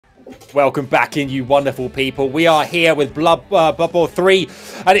Welcome back in, you wonderful people. We are here with Blood Bowl 3,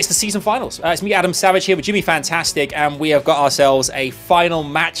 and it's the season finals. It's me, Adam Savage, here with Jimmy Fantastic, and we have got ourselves a final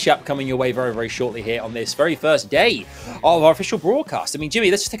matchup coming your way very, very shortly here on this very first day of our official broadcast. I mean, Jimmy,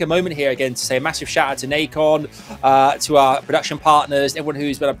 let's just take a moment here again to say a massive shout out to Nacon, to our production partners, everyone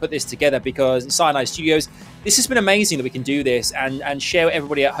who's going to put this together, because Cyanide Studios, this has been amazing that we can do this and share with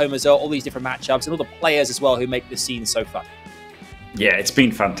everybody at home as well, all these different matchups and all the players as well who make this scene so fun. Yeah, it's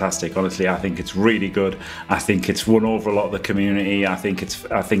been fantastic. Honestly, I think it's really good. I think it's won over a lot of the community. I think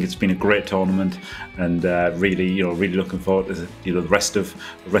it's been a great tournament, and really looking forward to the rest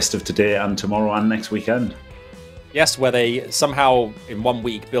of today and tomorrow and next weekend. Yes, where they somehow in 1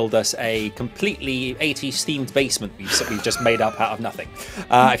 week build us a completely 80s themed basement we've just made up out of nothing.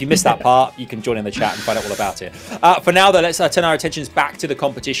 If you missed that part, you can join in the chat and find out all about it. For now, though, let's turn our attentions back to the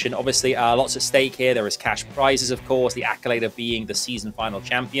competition. Obviously, lots at stake here. There is cash prizes, of course, the accolade of being the season final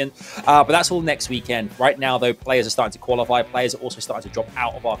champion. But that's all next weekend. Right now, though, players are starting to qualify. Players are also starting to drop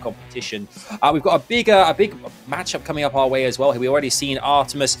out of our competition. We've got a big matchup coming up our way as well. We've already seen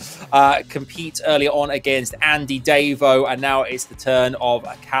Artemis compete earlier on against Andy Davo, and now it's the turn of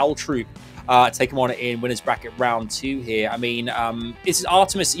Calltroop take him on in winners bracket round 2 here. I mean, is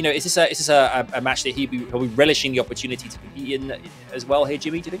Artemis, is this a match that he'll be relishing the opportunity to compete in as well here,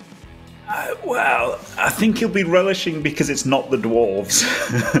 Jimmy, do you think? Well, I think he'll be relishing because it's not the dwarves.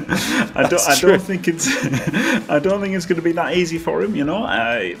 I don't think it's going to be that easy for him.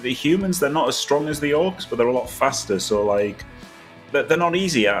 The humans, they're not as strong as the orcs, but they're a lot faster. So like, they're not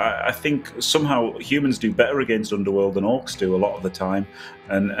easy. I think somehow humans do better against Underworld than orcs do a lot of the time,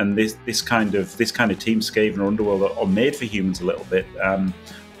 and this kind of team Skaven or Underworld are made for humans a little bit.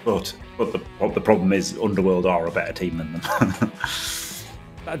 But the problem is Underworld are a better team than them.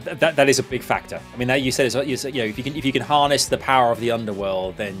 That is a big factor. I mean, that you said if you can harness the power of the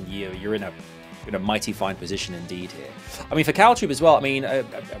Underworld, then you're in a mighty fine position indeed here. I mean, for Calltroop as well, I mean, a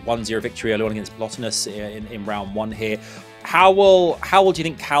 1-0 victory early on against Plotinus in round 1 here. How do you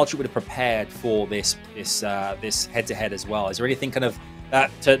think Calltroop would have prepared for this head-to-head as well? Is there anything kind of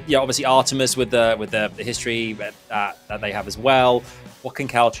that obviously Artemis with the history that they have as well? What can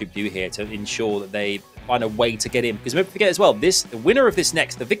Calltroop do here to ensure that they find a way to get in? Because don't forget as well, the victor of this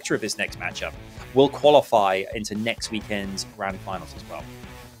next matchup will qualify into next weekend's grand finals as well.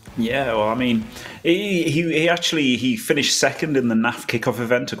 Yeah, well, I mean, he finished second in the NAF kickoff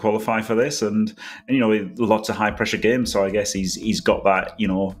event to qualify for this, and lots of high pressure games. So I guess he's got that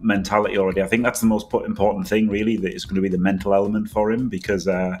mentality already. I think that's the most important thing, really. That it's going to be the mental element for him, because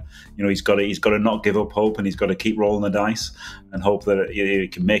he's got to not give up hope, and he's got to keep rolling the dice and hope that he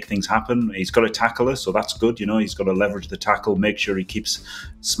can make things happen. He's got to tackle us, so that's good. He's got to leverage the tackle, make sure he keeps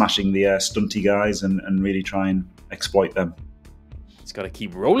smashing the stunty guys, and really try and exploit them. He's got to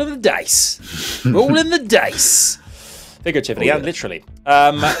keep rolling the dice. Rolling the dice. Figuratively and literally.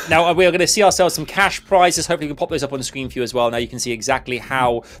 Now, we are going to see ourselves some cash prizes. Hopefully, we can pop those up on the screen for you as well. Now, you can see exactly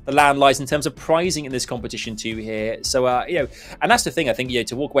how the land lies in terms of prizing in this competition too here. So, and that's the thing, I think,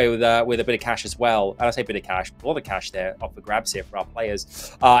 to walk away with a bit of cash as well. And I say a bit of cash, a lot of cash there up for grabs here for our players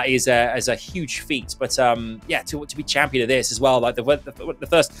is a huge feat. But, to be champion of this as well, like the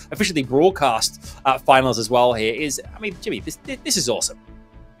first officially broadcast finals as well here is, I mean, Jimmy, this is awesome.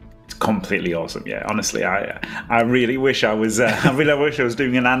 Completely awesome, yeah. Honestly, I really wish I was. I wish I was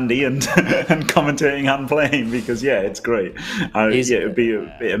doing an Andy and commentating and playing, because it's great. It would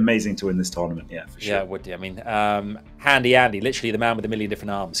be amazing to win this tournament. Yeah, for sure. Yeah, it would. I mean, Handy Andy, literally the man with a million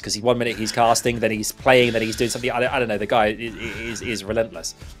different arms. Because 1 minute he's casting, then he's playing, then he's doing something. I don't know. The guy is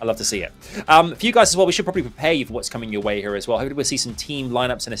relentless. I love to see it. For you guys as well, we should probably prepare you for what's coming your way here as well. Hopefully, we'll see some team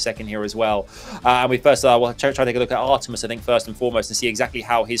lineups in a second here as well. And we first we'll try to take a look at Artemis, I think, first and foremost, and see exactly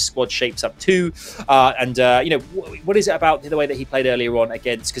how his squad shapes up too, what is it about the way that he played earlier on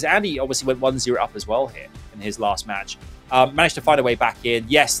against, because Andy obviously went 1-0 up as well here in his last match, managed to find a way back in.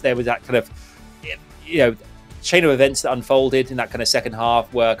 Yes, there was that kind of chain of events that unfolded in that kind of second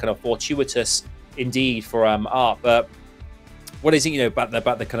half were kind of fortuitous indeed for Art, but what is it about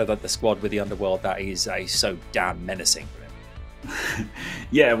the kind of like the squad with the Underworld that is so damn menacing?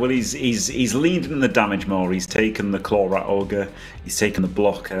 Yeah, well, he's leaned in the damage more. He's taken the Claw Rat Ogre, he's taken the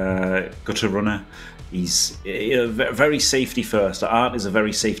block Gutter Runner. He's very safety first. Art is a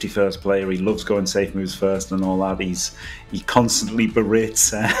very safety first player. He loves going safe moves first and all that. He constantly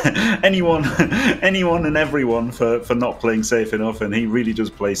berates anyone and everyone for not playing safe enough, and he really does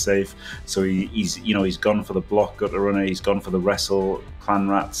play safe. So he's gone for the block Gutter Runner. He's gone for the wrestle Clan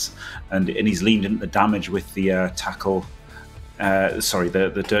Rats, and he's leaned into the damage with the tackle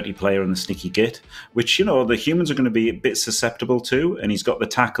the dirty player and the sneaky git, which, you know, the humans are going to be a bit susceptible to, and he's got the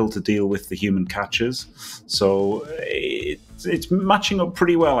tackle to deal with the human catchers. So it's matching up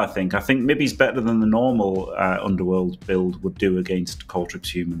pretty well, I think. I think maybe he's better than the normal Underworld build would do against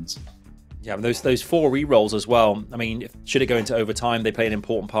Calltroop's humans. Yeah, those 4 rerolls as well. I mean, should it go into overtime, they play an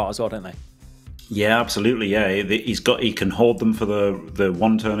important part as well, don't they? Yeah, absolutely. Yeah, he can hold them for the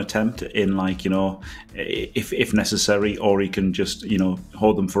 1-turn attempt in, like, you know, if necessary, or he can just, you know,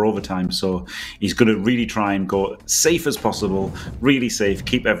 hold them for overtime. So he's going to really try and go safe as possible, really safe,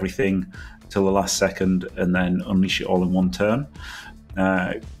 keep everything till the last second, and then unleash it all in 1 turn.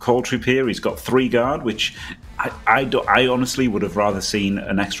 Calltroop here, he's got 3 guard, which I honestly would have rather seen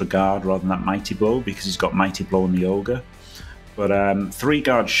an extra guard rather than that Mighty Blow, because he's got Mighty Blow and the Ogre. But 3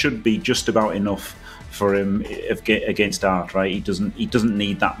 guard should be just about enough for him against Art, right? He doesn't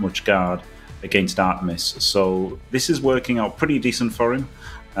need that much guard against Artemis. So this is working out pretty decent for him.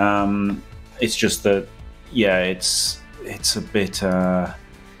 It's just that, yeah, it's a bit.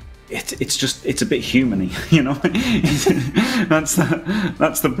 It's a bit human-y, you know. that's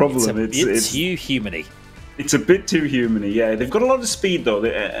the problem. It's too human-y. It's a bit too human-y, yeah. They've got a lot of speed though,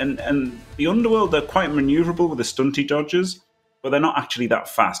 and the Underworld, they're quite maneuverable with the stunty dodges, but they're not actually that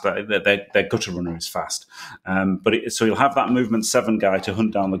fast. Their gutter runner is fast, so you'll have that movement 7 guy to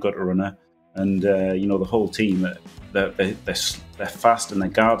hunt down the gutter runner, and you know, the whole team, they're fast, and their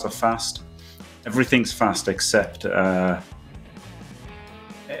guards are fast. Everything's fast except they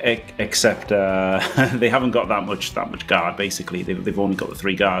haven't got that much guard. Basically, they've only got the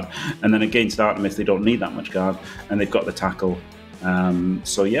 3 guard, and then against Artemis they don't need that much guard, and they've got the tackle.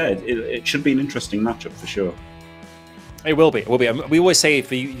 So yeah, it should be an interesting matchup for sure. It will be. It will be. We always say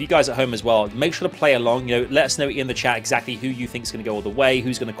for you guys at home as well, make sure to play along. You know, let us know in the chat exactly who you think is going to go all the way,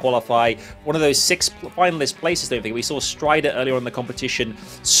 who's going to qualify. One of those 6 finalist places. Don't think we saw Strider earlier on in the competition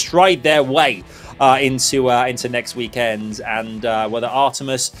stride their way into next weekend, and whether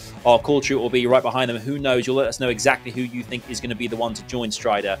Artemis or Calltroop will be right behind them, who knows? You'll let us know exactly who you think is going to be the one to join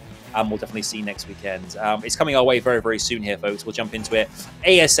Strider, and we'll definitely see next weekend. It's coming our way very, very soon here, folks. We'll jump into it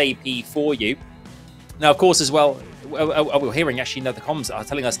ASAP for you. Now, of course, as well, we're hearing actually the comms are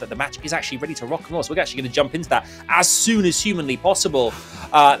telling us that the match is actually ready to rock and roll. So we're actually going to jump into that as soon as humanly possible.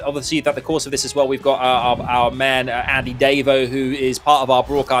 Obviously, throughout the course of this as well, we've got our man Andy Davo, who is part of our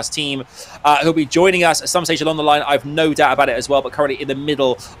broadcast team. He'll be joining us at some stage along the line. I've no doubt about it as well. But currently in the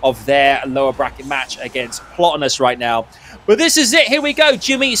middle of their lower bracket match against Plotinus right now. But this is it. Here we go,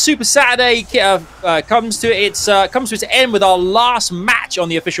 Jimmy. Super Saturday comes to its end with our last match on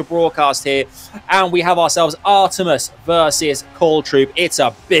the official broadcast here, and we have ourselves Artemis versus Calltroop. It's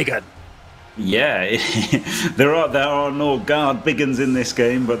a big one. Yeah, there are no guard big uns in this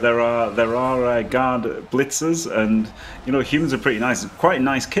game, but there are guard blitzers, and you know, humans are pretty nice. Quite a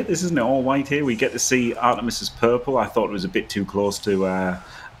nice kit, this, isn't it? All white here. We get to see Artemis's purple. I thought it was a bit too close to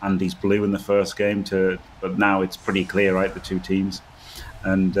Andy's blue in the first game, but now it's pretty clear, right? The 2 teams,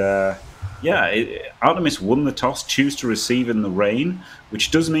 and Artemis won the toss, choose to receive in the rain, which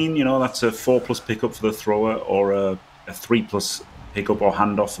does mean, you know, that's a 4+ pickup for the thrower, or a 3+ pickup or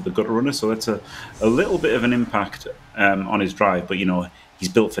handoff for the gutter runner. So that's a little bit of an impact on his drive, but you know, he's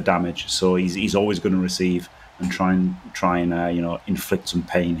built for damage, so he's always going to receive and try and you know, inflict some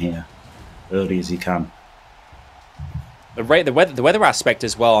pain here early as he can. The weather aspect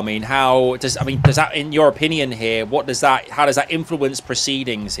as well. I mean, does that, in your opinion here, how does that influence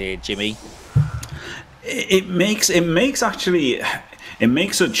proceedings here, Jimmy? It makes a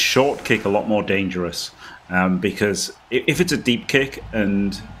short kick a lot more dangerous, because if it's a deep kick,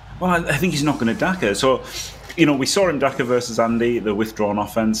 and well, I think he's not going to Daka. So, you know, we saw him Daka versus Andy, the withdrawn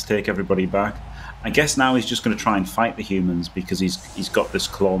offense, take everybody back. I guess now he's just going to try and fight the humans, because he's got this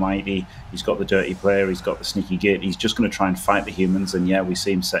Claw Mighty, he's got the Dirty Player, he's got the Sneaky Gate. He's just going to try and fight the humans, and yeah, we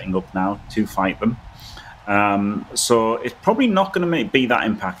see him setting up now to fight them. So it's probably not going to be that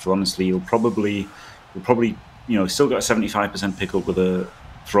impactful, honestly. He'll probably, you know, still got a 75% pickup with a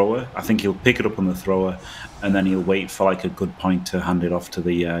thrower. I think he'll pick it up on the thrower, and then he'll wait for like a good point to hand it off to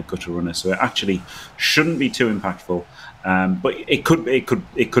the gutter runner. So it actually shouldn't be too impactful. But it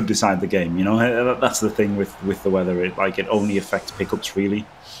could decide the game. You know, that's the thing with the weather. It only affects pickups really.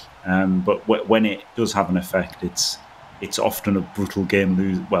 But when it does have an effect, it's often a brutal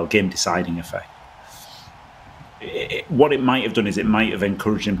game deciding effect. What it might have done is it might have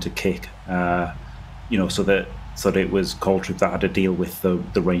encouraged him to kick. You know, so that it was Calltroop that had to deal with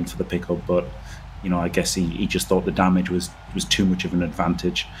the rain for the pickup. But you know, I guess he just thought the damage was too much of an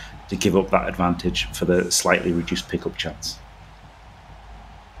advantage to give up that advantage for the slightly reduced pickup chance.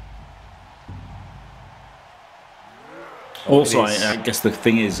 Also, I guess the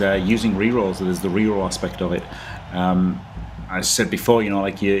thing is using rerolls. There's the reroll aspect of it. As I said before,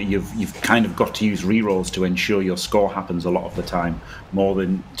 like you've kind of got to use rerolls to ensure your score happens a lot of the time, more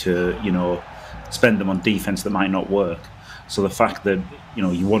than to spend them on defense that might not work. So the fact that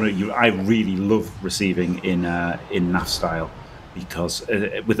I really love receiving in NAF style, because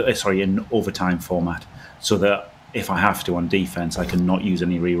in overtime format, so that if I have to on defense, I can not use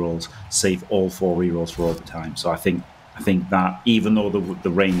any rerolls, save all 4 rerolls for overtime. So I think that even though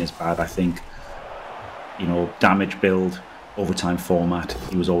the rain is bad, I think damage build, overtime format,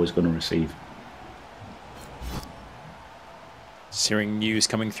 he was always going to receive. Searing news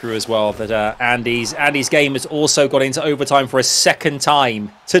coming through as well that Andy's game has also got into overtime for a second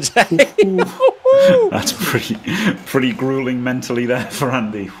time today. That's pretty grueling mentally there for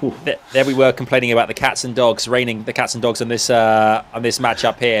Andy. There we were complaining about the cats and dogs, raining the cats and dogs on this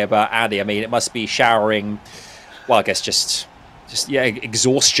matchup here, but Andy, I mean, it must be showering. Well, I guess just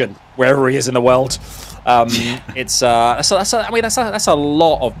exhaustion wherever he is in the world. It's that's a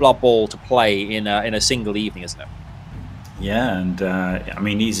lot of Blood Bowl to play in a single evening, isn't it? Yeah, and I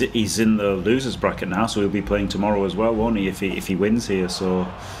mean he's in the losers bracket now, so he'll be playing tomorrow as well, won't he? If he wins here, so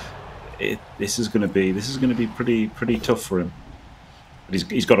this is going to be pretty tough for him. But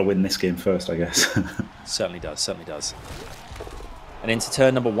he's got to win this game first, I guess. Certainly does. And into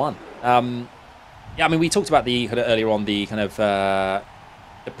turn number 1. Yeah, I mean, we talked about earlier on the kind of the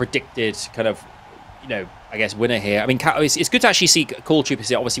predicted kind of I guess winner here. I mean, it's good to actually see Calltroop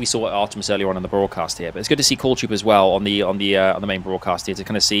here. Obviously, we saw Artemis earlier on the broadcast here, but it's good to see Calltroop as well on the main broadcast here to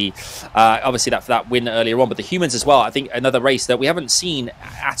kind of see obviously that win earlier on, but the humans as well. I think another race that we haven't seen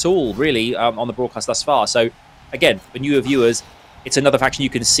at all really on the broadcast thus far. So again, for newer viewers, it's another faction you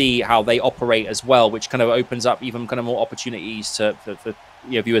can see how they operate as well, which kind of opens up even kind of more opportunities for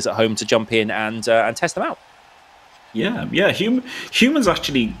viewers at home to jump in and test them out. Yeah. Humans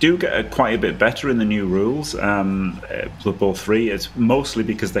actually do get quite a bit better in the new rules. Blood Bowl 3, it's mostly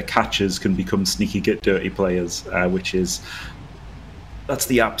because their catchers can become sneaky get dirty players, that's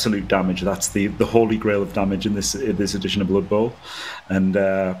the absolute damage. That's the holy grail of damage in this edition of Blood Bowl, and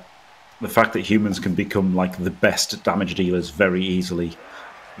the fact that humans can become like the best damage dealers very easily,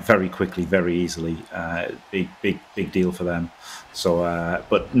 very quickly, very easily, big deal for them. So,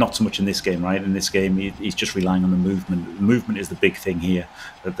 but not so much in this game, right? In this game, he's just relying on the movement. The movement is the big thing here,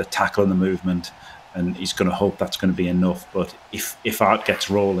 the tackle and the movement, and he's going to hope that's going to be enough. But if Art gets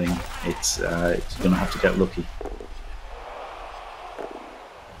rolling, it's going to have to get lucky.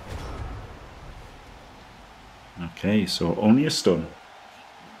 Okay, so only a stun.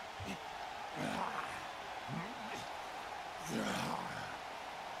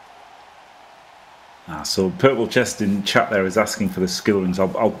 So Purple Chest in chat there is asking for the skill rings.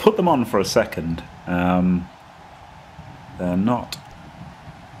 I'll put them on for a second. They're not.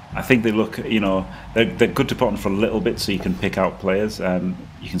 I think they look, they're good to put on for a little bit so you can pick out players.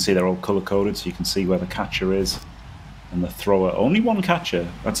 You can see they're all color coded, so you can see where the catcher is and the thrower. Only one catcher.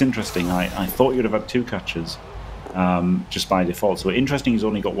 That's interesting. I thought you'd have had 2 catchers just by default. So interesting, he's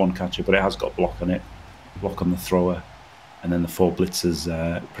only got 1 catcher, but it has got block on it, block on the thrower, and then the 4 blitzers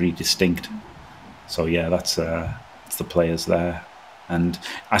pretty distinct. So yeah, that's the players there, and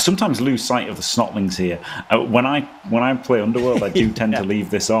I sometimes lose sight of the snotlings here. When I play Underworld, I do tend to leave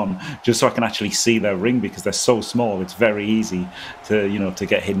this on just so I can actually see their ring, because they're so small. It's very easy to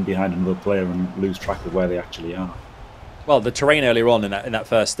get hidden behind another player and lose track of where they actually are. Well, the terrain earlier on in that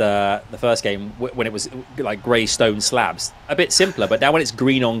first the first game, when it was like grey stone slabs, a bit simpler. But now when it's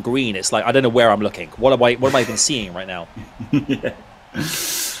green on green, it's like I don't know where I'm looking. What am I even seeing right now?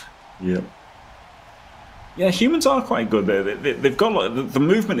 Yeah. Yeah, humans are quite good. They've got the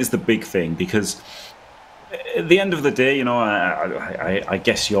movement is the big thing, because at the end of the day, I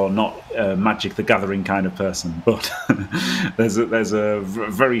guess you're not a Magic the Gathering kind of person, but there's a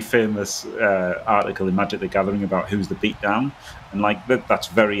very famous article in Magic the Gathering about who's the beatdown, and like that's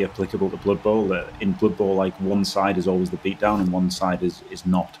very applicable to Blood Bowl. In Blood Bowl, like one side is always the beatdown and one side is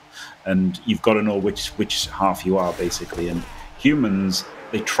not, and you've got to know which half you are basically. And humans,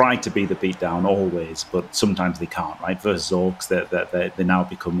 they try to be the beatdown always, but sometimes they can't, right? Versus Orcs, they now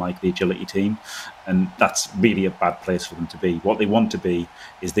become like the agility team, and that's really a bad place for them to be. What they want to be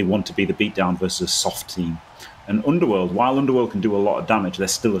is they want to be the beatdown versus a soft team. And Underworld, while Underworld can do a lot of damage, they're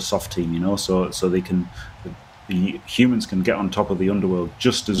still a soft team, so they can, the humans can get on top of the Underworld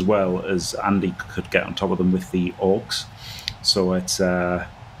just as well as Andy could get on top of them with the Orcs. So it's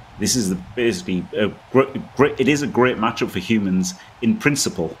this is basically it is a great matchup for humans in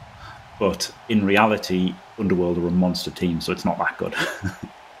principle, but in reality, Underworld are a monster team, so it's not that good.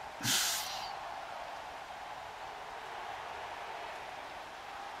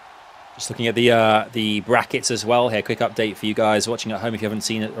 Just looking at the brackets as well here. Quick update for you guys watching at home if you haven't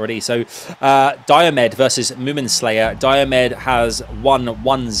seen it already. So Diomed versus Moomin Slayer. Diomed has won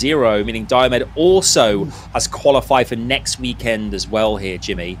 1-0, meaning Diomed also has qualified for next weekend as well here,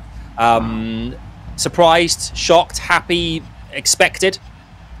 Jimmy. Surprised, shocked, happy, expected?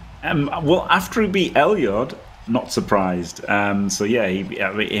 Well, after he beat Elyod, not surprised. So yeah,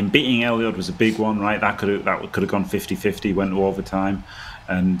 in beating Elyod was a big one, right? That could have gone 50-50, went to overtime.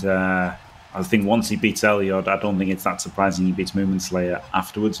 And I think once he beats Elyod, I don't think it's that surprising he beats Moomin Slayer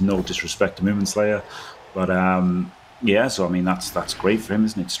afterwards. No disrespect to Moomin Slayer. But yeah, so I mean, that's great for him,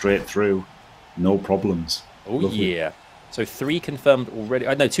 isn't it? Straight through, no problems. Oh, lovely. Yeah. So 3 confirmed already.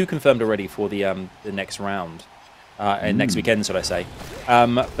 No, 2 confirmed already for the next round. Next weekend, should I say.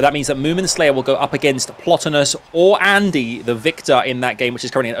 But that means that Moomin Slayer will go up against Plotinus or Andy. The victor in that game, which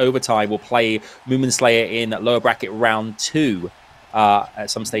is currently in overtime, will play Moomin Slayer in lower bracket round 2 at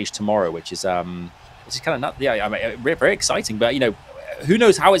some stage tomorrow, which is kind of nuts. Yeah, I mean, very exciting. But, you know, who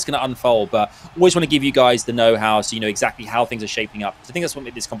knows how it's going to unfold. But always want to give you guys the know-how so you know exactly how things are shaping up. I think that's what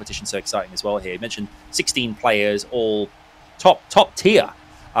made this competition so exciting as well here. You mentioned 16 players, all top tier.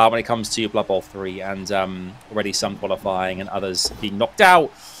 When it comes to Blood Bowl 3, and already some qualifying and others being knocked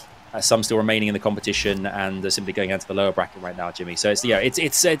out, some still remaining in the competition and simply going out to the lower bracket right now, Jimmy. So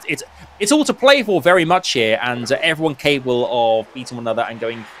it's all to play for very much here, and everyone capable of beating one another and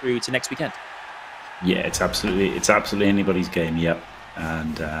going through to next weekend. Yeah, it's absolutely anybody's game. Yep,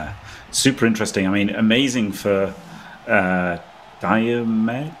 and super interesting. I mean, amazing for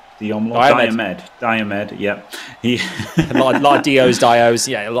Diomed. Diomed, yeah. A lot of Dios, Dios,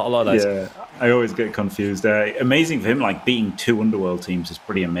 yeah, a lot of those. Yeah, I always get confused. Amazing for him, like beating 2 Underworld teams is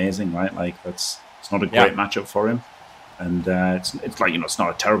pretty amazing, right? Like it's not a great matchup for him, and it's like, you know, it's not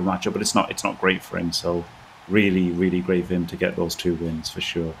a terrible matchup, but it's not great for him. So really, really great for him to get those 2 wins for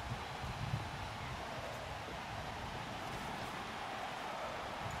sure.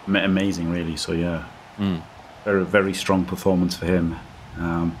 Amazing, really. So yeah, very, very strong performance for him.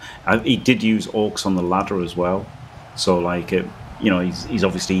 He did use Orcs on the ladder as well, so like you know, he's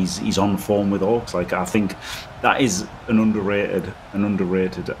obviously he's on form with Orcs. Like, I think that is an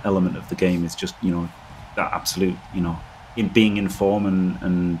underrated element of the game. Is just, you know, that absolute, you know, in being in form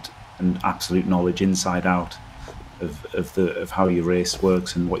and absolute knowledge inside out of how your race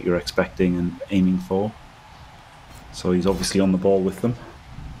works and what you're expecting and aiming for. So he's obviously on the ball with them.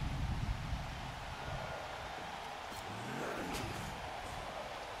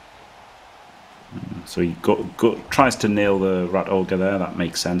 So he tries to nail the Rat Ogre there. That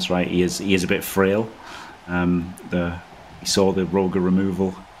makes sense, right? He is a bit frail. He saw the Roger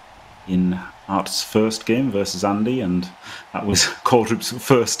removal in Art's first game versus Andy, and that was Calltroop's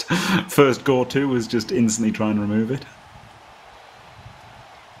first go-to, was just instantly try and remove it.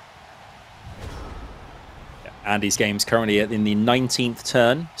 Andy's game's currently in the 19th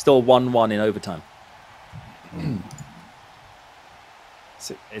turn, still 1-1 in overtime.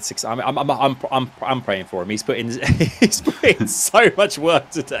 I'm praying for him. He's put in so much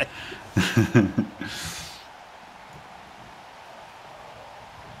work today.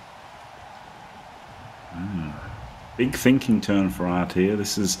 Big thinking turn for Art here.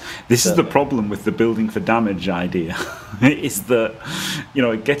 This is the problem with the building for damage idea. Is that, you know,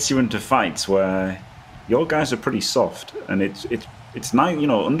 it gets you into fights where your guys are pretty soft, and it's nice. You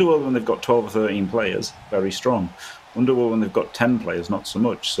know, Underworld, when they've got 12 or 13 players, very strong. Underworld, when they've got 10 players, not so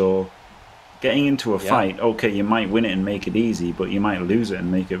much. So getting into a fight, okay, you might win it and make it easy, but you might lose it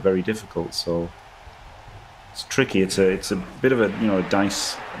and make it very difficult. So it's tricky. It's a bit of a, you know,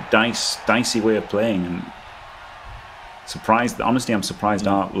 dicey way of playing, and honestly, I'm surprised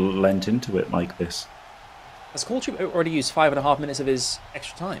Art lent into it like this. Has Calltroop already used 5.5 minutes of his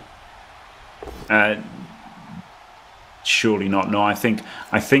extra time? Surely not. No, I think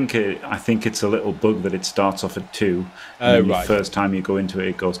it's a little bug that it starts off at 2. And right. The first time you go into it,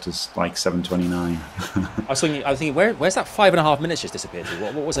 it goes to like 7:29. I was thinking, where's that 5.5 minutes just disappeared to?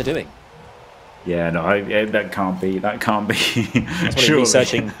 What was I doing? Yeah, no, that can't be. That's what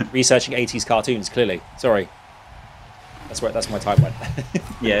researching 80s cartoons. Clearly, sorry. That's my time went.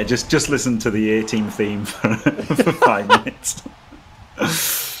 Yeah, just listen to the A-Team theme for 5 minutes.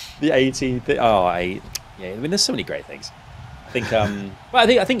 The A-Team thing. Yeah, I mean, there's so many great things. I think, but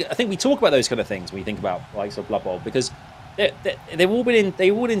I think we talk about those kind of things when we think about like sort of Blood Bowl, because they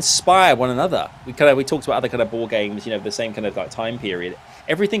all inspire one another. We talked about other kind of ball games, you know, the same kind of like time period.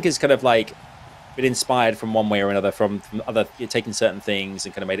 Everything is kind of like been inspired from one way or another from other, taking certain things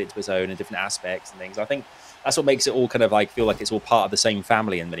and kind of made it to its own in different aspects and things. I think that's what makes it all kind of like feel like it's all part of the same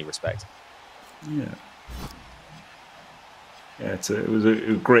family in many respects. Yeah. Yeah, it was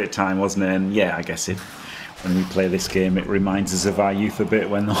a great time, wasn't it? And yeah, I guess when we play this game, it reminds us of our youth a bit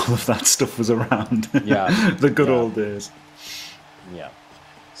when all of that stuff was around. Yeah, the good old days. Yeah,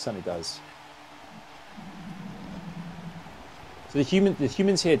 certainly does. So the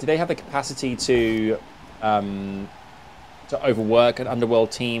humans here, do they have the capacity to overwork an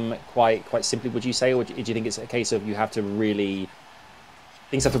underworld team quite simply? Would you say, or do you think it's a case of you have to really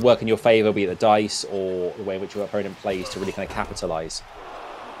things have to work in your favor, be it the dice or the way in which your opponent plays, to really kind of capitalize?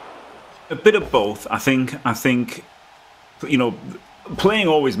 A bit of both. I think playing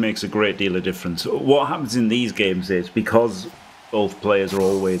always makes a great deal of difference. What happens in these games is, because both players are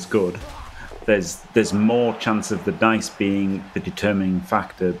always good, there's more chance of the dice being the determining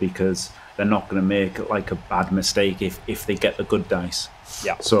factor, because they're not going to make like a bad mistake if they get the good dice.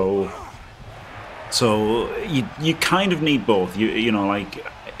 Yeah. So you kind of need both.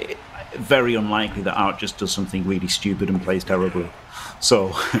 Very unlikely that Art just does something really stupid and plays terribly.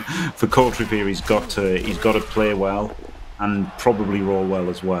 So for Calltroop here, he's got to play well and probably roll well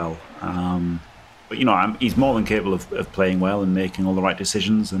as well. But he's more than capable of playing well and making all the right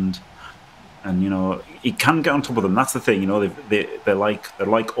decisions, and he can get on top of them. That's the thing. They're like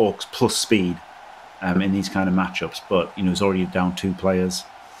orcs plus speed in these kind of matchups. But he's already down 2 players,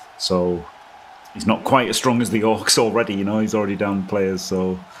 so he's not quite as strong as the orcs already. He's already down players.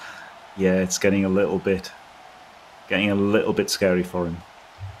 So yeah, it's getting a little bit scary for him.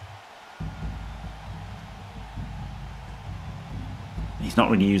 He's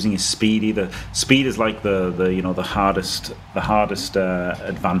not really using his speed either. Speed is like the hardest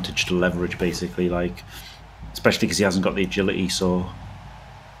advantage to leverage, basically. Like, especially because he hasn't got the agility. So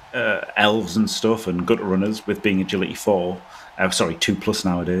elves and stuff and gutter runners with being agility 4, 2+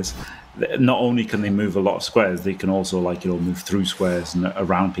 nowadays. Not only can they move a lot of squares, they can also move through squares and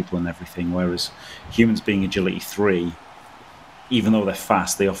around people and everything. Whereas humans being agility 3, even though they're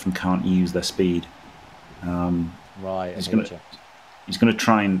fast, they often can't use their speed. Right. He's going to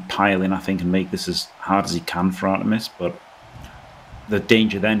try and pile in, I think, and make this as hard as he can for Artemis. But the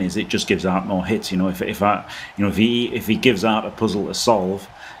danger then is it just gives Art more hits. If he gives Art a puzzle to solve,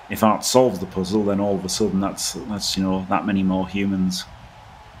 if Art solves the puzzle, then all of a sudden that's that many more humans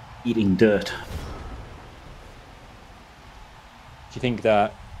eating dirt. Do you think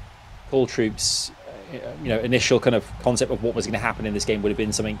that Calltroop's initial kind of concept of what was going to happen in this game would have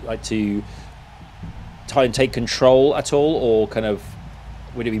been something like to try and take control at all, or kind of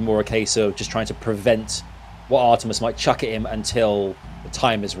would it be more a case of just trying to prevent what Artemis might chuck at him until the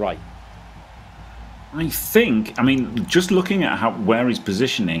time is right? I mean, just looking at where he's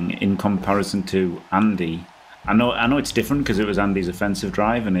positioning in comparison to Andy, I know it's different because it was Andy's offensive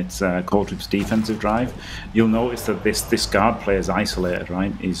drive and it's Calltroop's defensive drive. You'll notice that this guard player is isolated,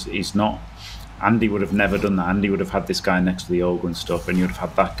 right? He's not. Andy would have never done that. Andy would have had this guy next to the ogre and stuff, and you'd have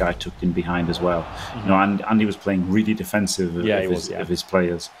had that guy tucked in behind as well. Mm-hmm. Andy was playing really defensive of his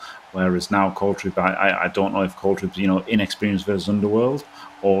players, whereas now Calltroop, I don't know if Calltroop's inexperienced versus Underworld,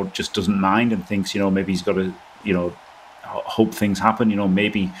 or just doesn't mind and thinks maybe he's got to hope things happen.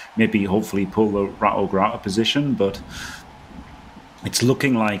 Maybe hopefully pull the rat ogre out of position, but it's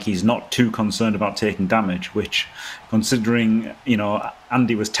looking like he's not too concerned about taking damage, which, considering,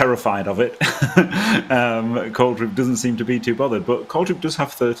 Andy was terrified of it, Calltroop doesn't seem to be too bothered. But Calltroop does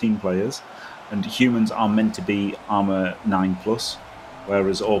have 13 players, and humans are meant to be armor 9+,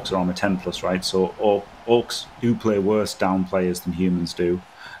 whereas orcs are armor 10+, right? So orcs do play worse down players than humans do,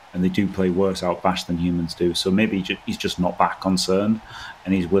 and they do play worse outbash than humans do. So maybe he's just not that concerned,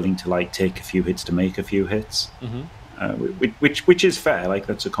 and he's willing to take a few hits to make a few hits. Mm-hmm. Which is fair.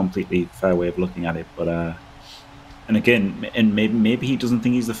 That's a completely fair way of looking at it. But and again, and maybe he doesn't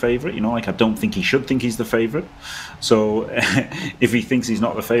think he's the favorite. I don't think he should think he's the favorite. So if he thinks he's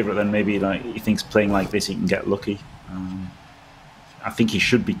not the favorite, then maybe he thinks playing like this he can get lucky. I think he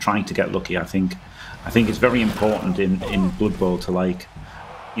should be trying to get lucky. I think it's very important in Blood Bowl to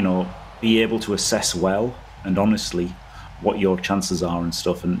be able to assess well and honestly what your chances are and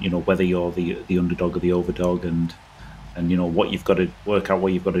stuff, and whether you're the underdog or the overdog, and what you've got to work out,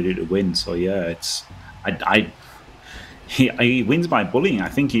 what you've got to do to win. So yeah, he wins by bullying. I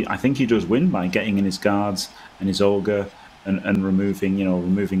think he does win by getting in his guards and his ogre and removing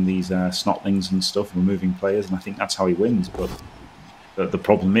these snotlings and stuff, removing players, and I think that's how he wins. But the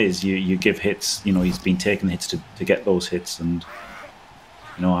problem is you give hits. He's been taking hits to get those hits, and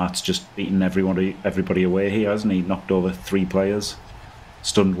Art's just beaten everybody away here, hasn't he? Knocked over 3 players,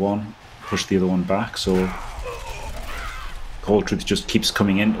 stunned 1, pushed the other one back. So Calltroop just keeps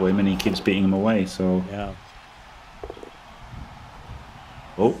coming into him and he keeps beating him away. So yeah.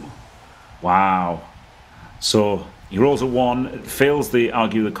 Oh, wow. So He rolls a 1, fails the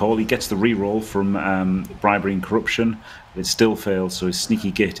argue the call. He gets the re-roll from bribery and corruption. But it still fails, so his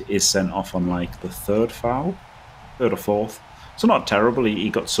sneaky git is sent off on like the 3rd foul, 3rd or 4th. So not terrible. He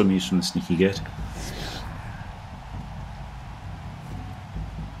got some use from the sneaky git.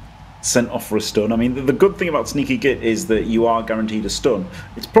 Sent off for a stun. I mean, the good thing about sneaky git is that you are guaranteed a stun.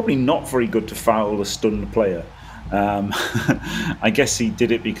 It's probably not very good to foul a stunned player. I guess he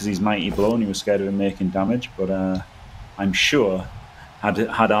did it because he's mighty blow and he was scared of him making damage, but I'm sure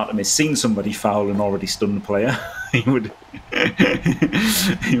had Artemis seen somebody foul an already stunned player, he would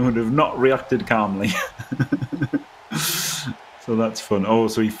have not reacted calmly. So that's fun. Oh,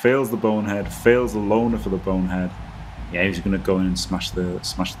 so he fails the bonehead, fails the loner for the bonehead. Yeah, he's going to go in and smash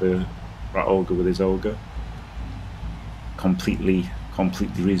the rat ogre with his ogre. Completely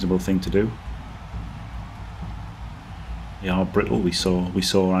reasonable thing to do. Yeah, brittle. We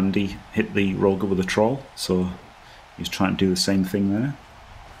saw Andy hit the Roger with a troll, so he's trying to do the same thing there.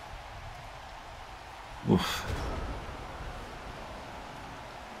 Oof.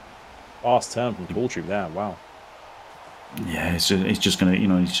 Fast turn from Calltroop there. Wow. Yeah, he's just gonna,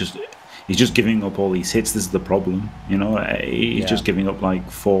 he's just giving up all these hits. This is the problem, He's just giving up like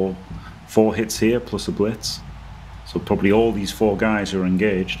four hits here plus a blitz. So probably all these 4 guys who are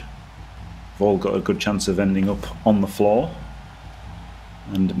engaged have all got a good chance of ending up on the floor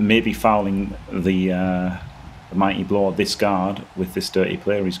and maybe fouling the mighty blow this guard with this dirty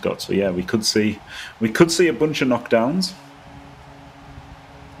player he's got. So yeah, we could see a bunch of knockdowns.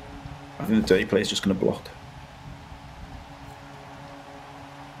 I think the dirty player's just going to block.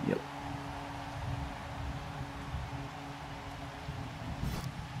 Yep.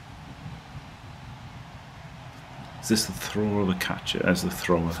 Is this the thrower or the catcher? As the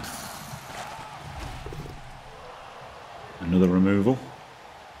thrower. Another removal.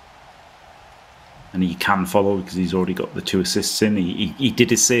 And he can follow because he's already got the 2 assists in. He did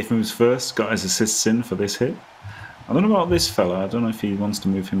his safe moves first, got his assists in for this hit. I don't know about this fella. I don't know if he wants to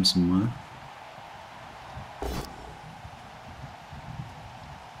move him somewhere.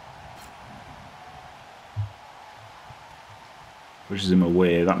 Pushes him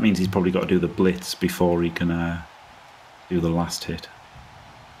away. That means he's probably got to do the blitz before he can do the last hit.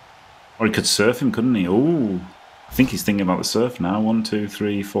 Or he could surf him, couldn't he? Oh, I think he's thinking about the surf now. 1, 2,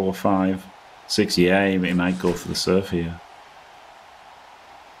 3, 4, 5, 6. Yeah, he might go for the surf here.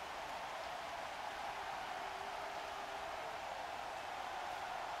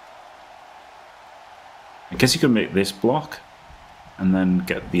 I guess you could make this block and then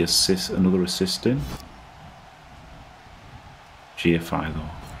get the assist, another assist in. GFI though.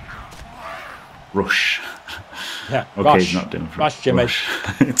 Rush. Yeah. Okay, Rush. he's not doing it. Rush, Jimmy. Rush.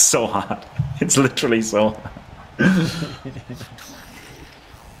 It's so hard. It's literally so hard.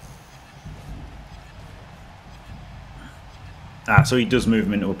 So he does move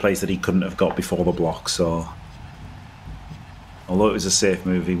him into a place that he couldn't have got before the block. So, although it was a safe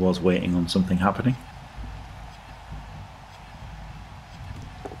move, he was waiting on something happening.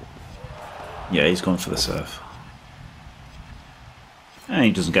 Yeah, he's going for the surf. And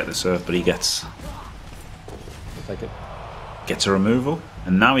he doesn't get the surf, but he gets Take it. Gets a removal.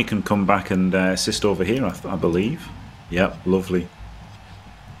 And now he can come back and assist over here, I believe. Yep, lovely.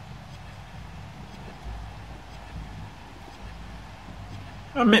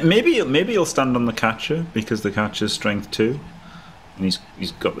 Maybe he'll stand on the catcher because the catcher's strength 2, and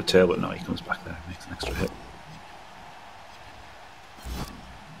he's got the tail. But no, he comes back there, makes an extra hit.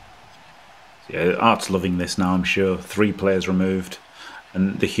 Yeah, Art's loving this now. I'm sure 3 players removed,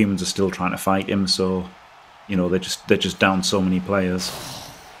 and the humans are still trying to fight him. So, they're just down so many players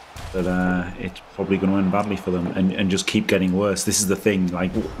that it's probably going to end badly for them, and just keep getting worse. This is the thing.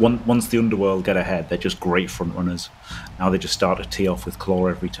 Like once the underworld get ahead, they're just great front runners. Now they just start to tee off with claw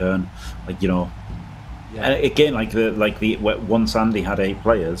every turn. Yeah. And again, once Andy had 8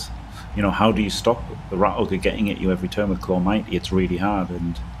 players, how do you stop the rat ogre getting at you every turn with claw mighty? It's really hard,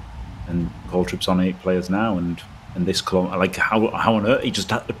 and Calltroop's on 8 players now, and this claw, how on earth he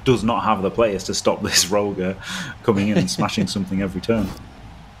just does not have the players to stop this roger coming in and smashing something every turn.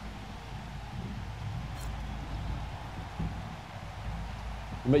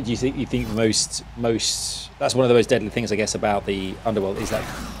 Do you think most that's one of the most deadly things, I guess, about the underworld is that,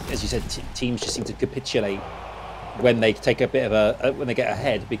 as you said, teams just seem to capitulate when they take a bit of when they get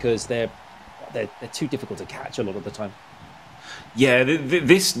ahead, because they're too difficult to catch a lot of the time. Yeah,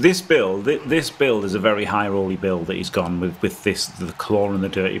 this build is a very high rolly build that he's gone with the claw and the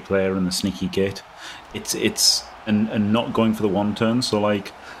dirty player and the sneaky gate. It's not going for the 1 turn. So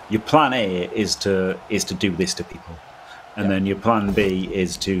like your plan A is to do this to people. And then your plan B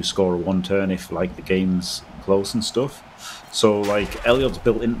is to score a 1 turn if like the game's close and stuff. So like Elliot's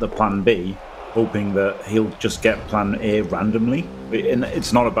built into the plan B, hoping that he'll just get plan A randomly. And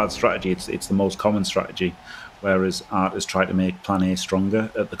it's not a bad strategy, it's the most common strategy. Whereas Art has tried to make plan A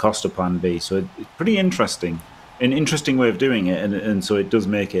stronger at the cost of plan B. So it's pretty interesting. An interesting way of doing it, and so it does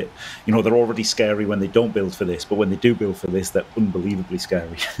make it, you know, they're already scary when they don't build for this, but when they do build for this, they're unbelievably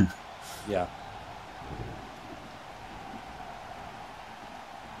scary. Yeah.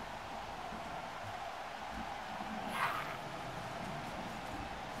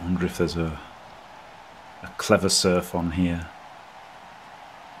 I wonder if there's a clever surf on here.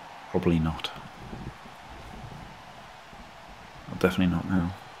 Probably not. Definitely not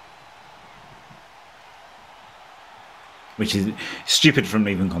now. Which is stupid for him to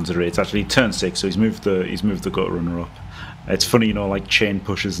even consider it. It's actually turn 6, so he's moved the gut runner up. It's funny, you know, like chain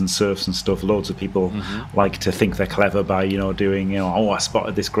pushes and surfs and stuff. Loads of people like to think they're clever by, you know, doing, you know, oh, I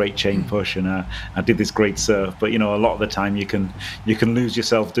spotted this great chain push and I did this great surf. But you know, a lot of the time you can lose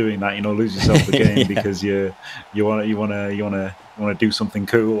yourself doing that. You know, lose yourself the game because you want to do something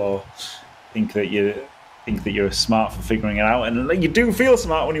cool or think that you're smart for figuring it out, and you do feel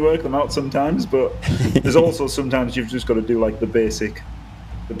smart when you work them out sometimes, but there's also sometimes you've just got to do like the basic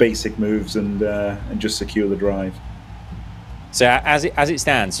moves and just secure the drive. So as it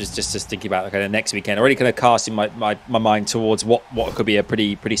stands, just thinking about kind of next weekend, already kind of casting my mind towards what could be a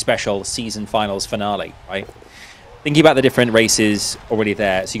pretty special season finals finale, right? Thinking about the different races already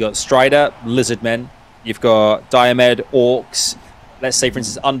there. So you got Strider, Lizardmen, you've got Diomed, Orcs. Let's say, for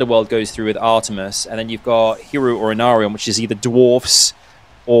instance, Underworld goes through with Artemis, and then you've got Hero or Inarium, which is either Dwarfs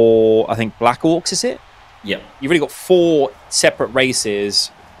or, I think, Black Orcs, is it? Yep. You've really got 4 separate races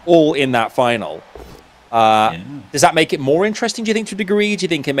all in that final. Does that make it more interesting, do you think, to a degree? Do you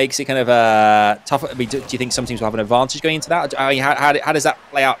think it makes it kind of tougher? I mean, do you think some teams will have an advantage going into that? I mean, how does that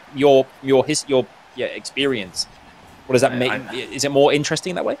play out, your experience? What does that make? Is it more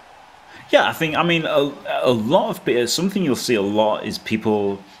interesting that way? Yeah, I think, I mean, a lot of something you'll see a lot is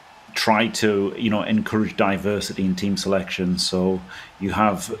people try to, you know, encourage diversity in team selection. So you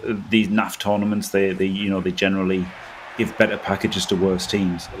have these NAF tournaments, they generally give better packages to worse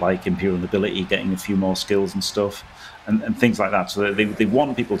teams, like Imperial Nobility getting a few more skills and stuff, and things like that. So they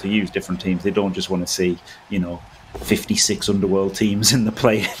want people to use different teams. They don't just want to see, you know, 56 Underworld teams in the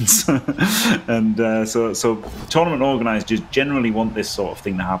play-ins. And so tournament organisers generally want this sort of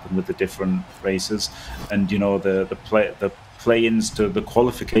thing to happen with the different races. And, you know, the play-ins to the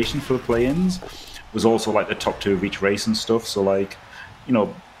qualification for the play-ins was also like the top 2 of each race and stuff. So, like, you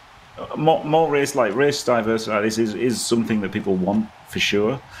know, more race diversity like this is something that people want for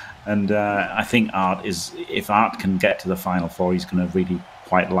sure. And I think if Art can get to the Final Four, he's going to really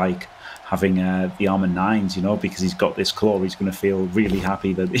quite like having the armor 9s, you know, because he's got this claw. He's going to feel really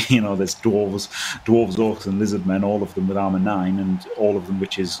happy that, you know, there's dwarves, orcs, and lizardmen, all of them with armor 9, and all of them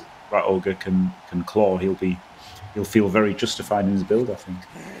which is Rat Ogre can claw. He'll feel very justified in his build, I think.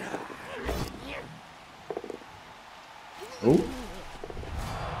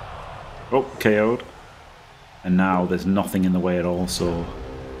 Oh, KO'd. And now there's nothing in the way at all, so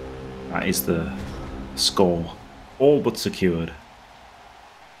that is the score. All but secured.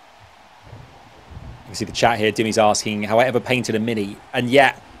 You can see the chat here. Dimmy's asking how I ever painted a mini, and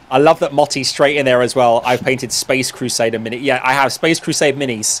yeah, I love that Motti's straight in there as well. I've painted Space Crusader mini. Yeah, I have Space Crusade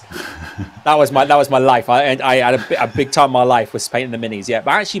minis. That was my life. I had a big time in my life was painting the minis. Yeah,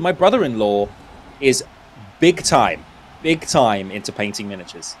 but actually, my brother-in-law is big time into painting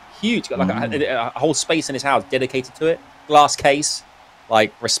miniatures. Huge, got like a whole space in his house dedicated to it. Glass case,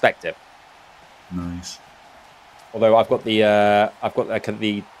 like, respect it. Nice. Although I've got the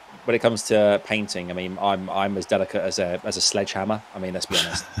when it comes to painting, I mean, I'm as delicate as a sledgehammer. I mean, let's be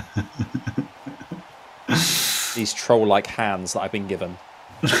honest. These troll-like hands that I've been given,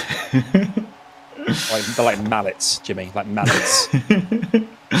 they're like mallets, Jimmy, like mallets.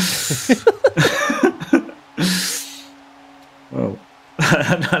 Well,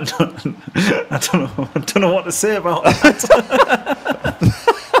 I don't know what to say about that.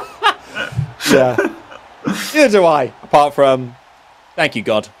 Yeah, neither do I. Apart from, thank you,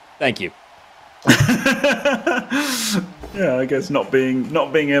 God. Thank you. Yeah, I guess not being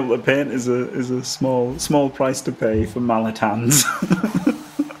able to paint is a small price to pay for mallet hands.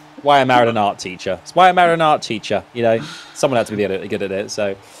 Why I married an art teacher. It's why I married an art teacher. You know, someone had to be good at it.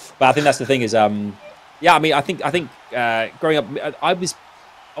 So, but I think that's the thing is, yeah. I mean, I think growing up, I was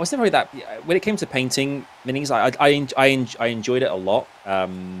never really that. When it came to painting minis, I enjoyed it a lot.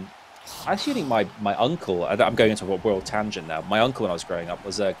 I actually think my uncle, I'm going into a world tangent now. My uncle, when I was growing up,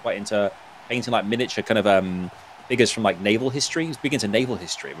 was quite into painting like miniature kind of figures from like naval history. He was big into naval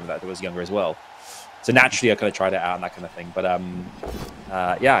history when I was younger as well. So naturally, I kind of tried it out and that kind of thing. But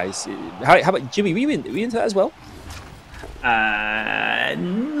yeah. How about Jimmy? Were you into that as well?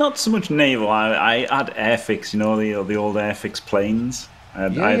 Not so much naval. I had Airfix, you know, the old Airfix planes. I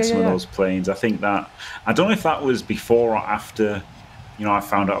had some of those planes. I think that I don't know if that was before or after. You know, I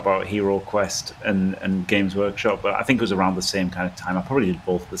found out about Hero Quest and Games Workshop, but I think it was around the same kind of time. I probably did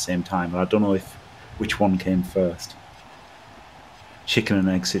both at the same time, but I don't know which one came first. Chicken and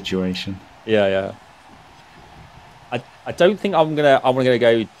egg situation. Yeah. I don't think I'm gonna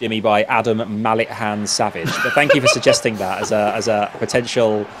go Jimmy by Adam Mallet Hand Savage, but thank you for suggesting that as a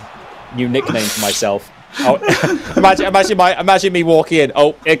potential new nickname for myself. Oh, imagine me walking in.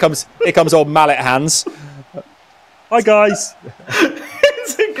 Oh, here comes old Mallet Hands. Hi guys.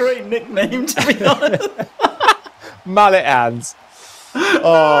 It's a great nickname, to be honest. Mallet Hands.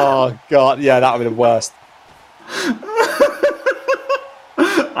 Oh god, yeah, that would be the worst.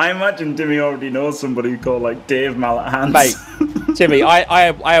 I imagine Jimmy already knows somebody called like Dave Mallet Hands. Mate, Jimmy,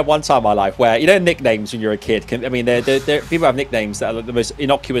 I had one time in my life where, you know, nicknames when you're a kid. People have nicknames that are the most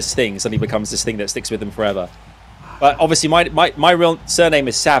innocuous things, suddenly becomes this thing that sticks with them forever. But obviously, my real surname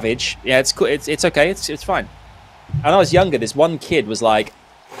is Savage. Yeah, it's cool. It's okay. It's fine. And when I was younger, this one kid was like,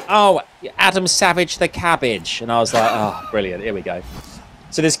 "Oh, Adam Savage the Cabbage," and I was like, "Oh, brilliant! Here we go."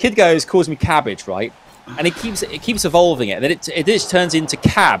 So this kid calls me Cabbage, right? And it keeps evolving it, and then it just turns into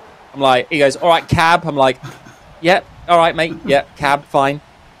Cab. I'm like, he goes, "All right, Cab." I'm like, "Yep, all right, mate. Yeah, Cab, fine."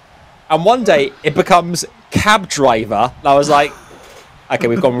 And one day it becomes Cab Driver, and I was like, "Okay,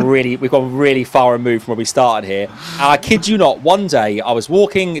 we've gone really far removed from where we started here." And I kid you not, one day I was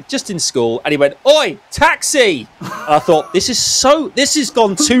walking just in school, and he went, "Oi, taxi!" And I thought, this has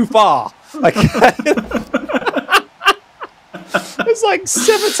gone too far. Like,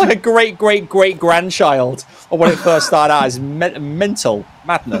 it's like a great grandchild of when it first started out as mental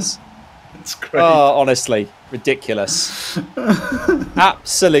madness. It's great. Oh, honestly, ridiculous.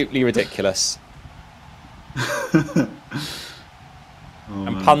 Absolutely ridiculous.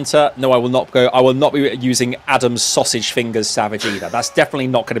 And punter, no, I will not go. I will not be using Adam's sausage fingers Savage either. That's definitely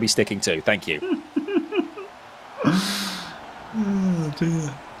not going to be sticking to. Thank you. Oh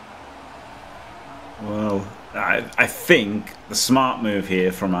dear. Well, I think the smart move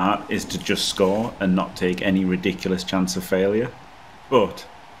here from Art is to just score and not take any ridiculous chance of failure. But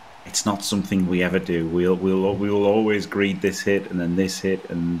it's not something we ever do. We'll always greed this hit and then this hit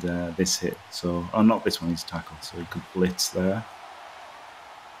and this hit. So, not this one. He's tackled, so he could blitz there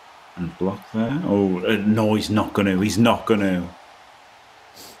and block there. Oh no, he's not gonna. He's not gonna.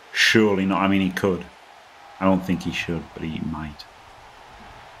 Surely not. I mean, he could. I don't think he should, but he might.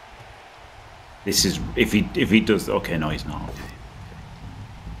 This is if he does. Okay, no, he's not. Okay.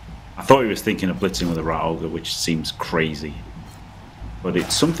 I thought he was thinking of blitzing with a rat ogre, which seems crazy. But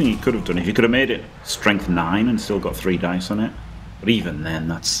it's something he could have done. If he could have made it strength 9 and still got 3 dice on it. But even then,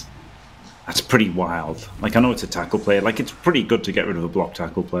 that's pretty wild. Like, I know it's a tackle player. Like, it's pretty good to get rid of a block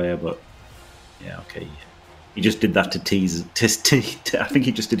tackle player, but yeah, okay. He just did that to tease. I think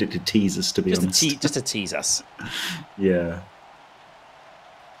he just did it to tease us, to be honest. Just to tease us. Yeah.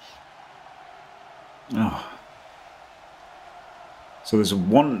 Oh. So there's a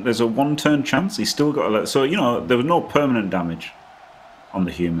one turn chance. He's still got a. So, you know, there was no permanent damage on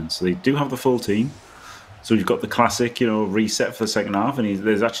the humans. So they do have the full team. So we've got the classic, you know, reset for the second half, and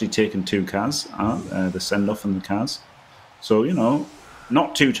there's actually taken 2 Kaz, the send off and the Kaz. So, you know,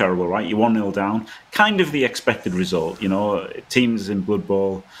 not too terrible, right? You're 1-0 down. Kind of the expected result, you know. Teams in Blood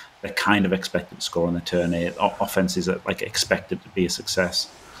Bowl, they're kind of expected to score on the turn 8. Offenses are like expected to be a success,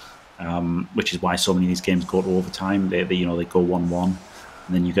 which is why so many of these games go to overtime. They go 1-1, and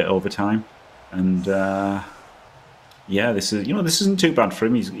then you get overtime. And yeah, this isn't too bad for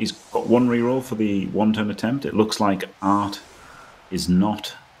him. He's got 1 reroll for the 1-turn attempt. It looks like Art is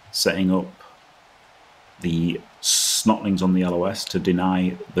not setting up the Snotlings on the LOS to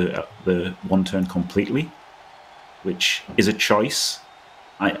deny the 1-turn completely, which is a choice.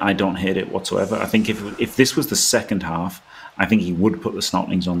 I don't hate it whatsoever. I think if this was the second half, I think he would put the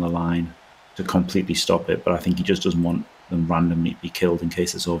Snotlings on the line to completely stop it, but I think he just doesn't want them randomly to be killed in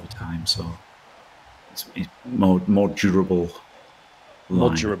case it's overtime. So it's more durable line.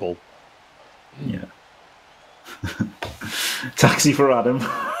 More durable. Yeah. Taxi for Adam.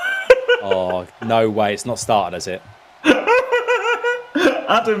 Oh, no way. It's not started, is it?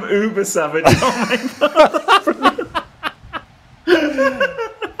 Adam Uber Savage. Oh, my God.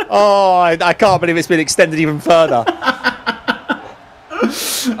 Oh, I can't believe it's been extended even further.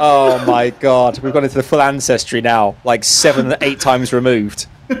 Oh, my God. We've gone into the full ancestry now, like 7, 8 times removed.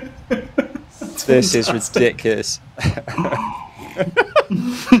 This is ridiculous.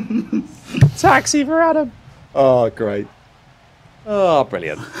 Taxi for Adam. Oh, great. Oh,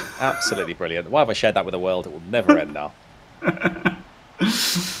 brilliant. Absolutely brilliant. Why have I shared that with the world? It will never end now.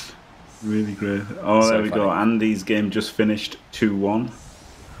 Really great. Oh, so there we go. Andy's game just finished 2-1.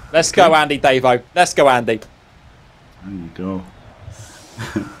 Let's go, Andy Davo. Let's go, Andy. There you go.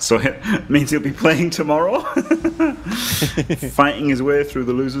 So it means he'll be playing tomorrow. Fighting his way through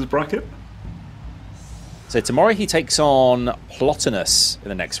the loser's bracket. So tomorrow he takes on Plotinus in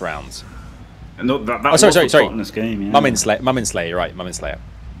the next round. No, that was the Plotinus game, yeah. Mummin Slayer, you're right. Mummin Slayer.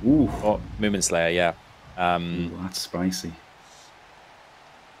 Ooh. Oh, Moomin Slayer, yeah. Ooh, that's spicy.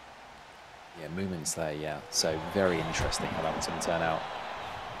 Yeah, Moomin Slayer, yeah. So very interesting how that one's going to turn out.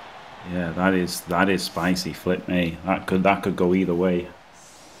 Yeah, that is spicy. Flip me. That could go either way.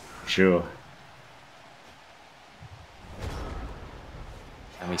 Sure.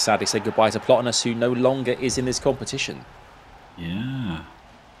 And we sadly say goodbye to Plotinus, who no longer is in this competition. Yeah.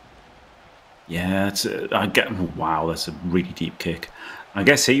 Yeah, wow, that's a really deep kick. I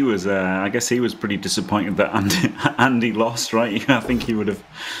guess he was pretty disappointed that Andy lost, right? I think he would have.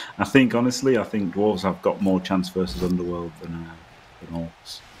 I think dwarves have got more chance versus Underworld than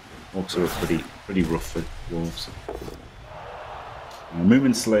orcs. Orcs are pretty rough with dwarves.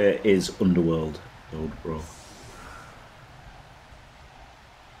 Moomin Slayer is Underworld, old bro.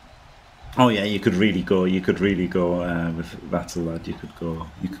 Oh yeah, you could really go with Battle Lad. You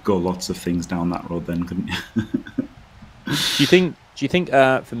could go lots of things down that road then, couldn't you? Do you think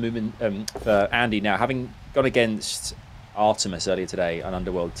for Moomin, for Andy now, having gone against Artemis earlier today, an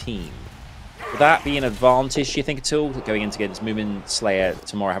Underworld team, would that be an advantage, do you think, at all, going into against Moomin Slayer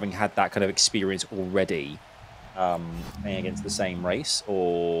tomorrow, having had that kind of experience already, playing against the same race?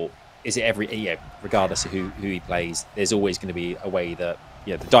 Or is it regardless of who he plays, there's always going to be a way that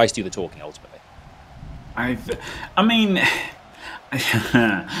the dice do the talking ultimately? I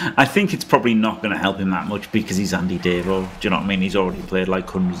think it's probably not going to help him that much because he's Andy Davo. Do you know what I mean? He's already played like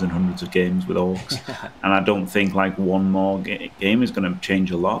hundreds and hundreds of games with orcs, and I don't think like one more game is going to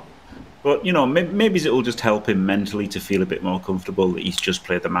change a lot. But maybe it'll just help him mentally to feel a bit more comfortable that he's just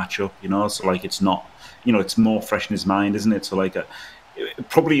played the matchup. So like it's not, it's more fresh in his mind, isn't it? So like it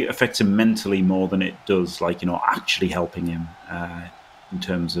probably affects him mentally more than it does like actually helping him in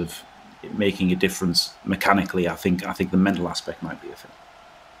terms of it making a difference mechanically. I think the mental aspect might be a thing.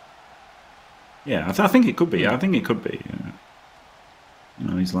 Yeah, I think it could be. I think it could be.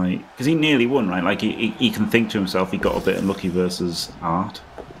 He's like, because he nearly won, right? Like he can think to himself, he got a bit unlucky versus Art.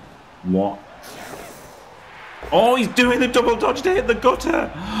 What? Oh, he's doing the double dodge to hit the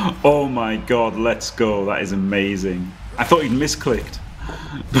gutter. Oh my god, let's go. That is amazing. I thought he'd misclicked.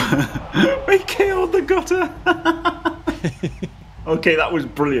 He KO'd the gutter. Okay, that was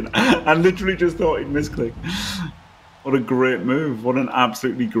brilliant. I literally just thought he'd misclick. What a great move. What an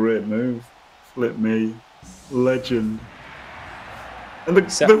absolutely great move. Flip me. Legend. And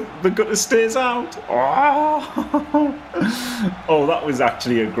the gutter stays out. Oh, that was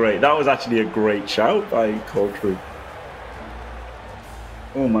actually a great shout by Calltroop.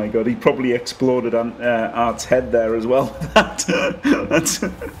 Oh my god, he probably exploded on Art's head there as well. That's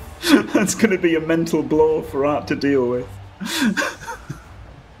going to be a mental blow for Art to deal with.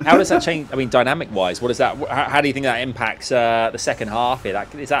 How does that change? I mean, dynamic-wise, what is that? How do you think that impacts the second half here?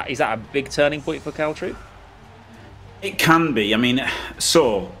 Is that a big turning point for Calltroop? It can be. I mean,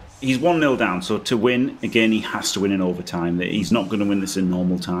 so he's 1-0 down. So to win again, he has to win in overtime. He's not going to win this in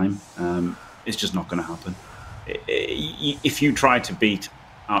normal time. It's just not going to happen. If you try to beat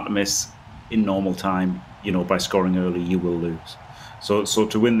Artemis in normal time, by scoring early, you will lose. So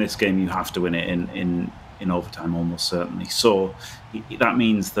to win this game, you have to win it in overtime, almost certainly. So that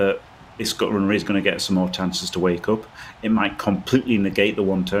means that this gut runner is going to get some more chances to wake up. It might completely negate the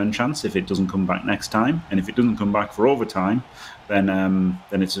one-turn chance if it doesn't come back next time. And if it doesn't come back for overtime, then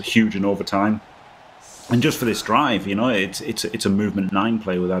it's a huge in overtime. And just for this drive, it's a movement 9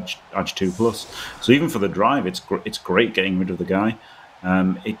 play with Edge 2+. So even for the drive, it's great getting rid of the guy.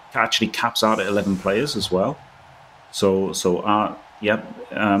 It actually caps out at 11 players as well. So Art. Yep.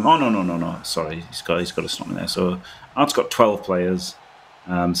 Oh no. Sorry, he's got to stop me there. So Art's got 12 players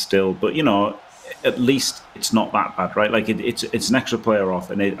still, but at least it's not that bad, right? Like it's an extra player off,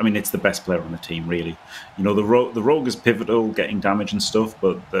 and it's the best player on the team, really. The rogue is pivotal, getting damage and stuff,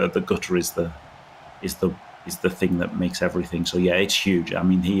 but the gutter is the thing that makes everything. So yeah, it's huge. I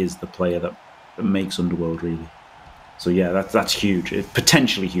mean, he is the player that makes Underworld really. So yeah, that's huge. It's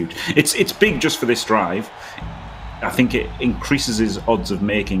potentially huge. It's big just for this drive. I think it increases his odds of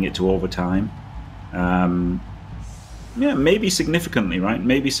making it to overtime. Yeah, maybe significantly, right?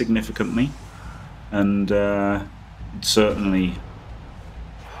 Maybe significantly. and certainly,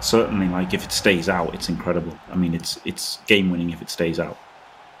 like if it stays out, it's incredible. I mean, it's game winning if it stays out.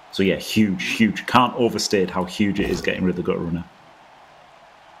 So yeah, huge. Can't overstate how huge it is getting rid of the gutter runner.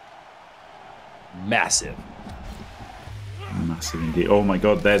 Massive Indeed. Oh my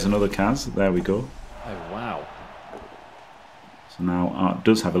god, there's another Kaz. There we go. Oh wow. So now Art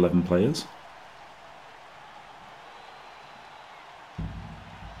does have 11 players.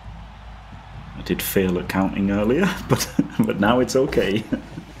 I did fail at counting earlier, but now it's okay.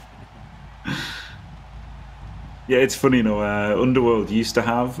 Yeah, it's funny, you know, Underworld used to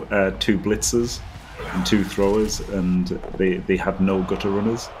have 2 blitzers and 2 throwers, and they had no gutter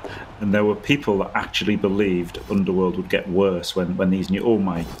runners. And there were people that actually believed Underworld would get worse when these new... Oh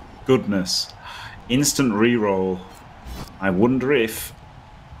my goodness. Instant reroll. I wonder if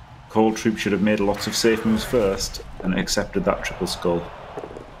Calltroop should have made lots of safe moves first and accepted that triple skull.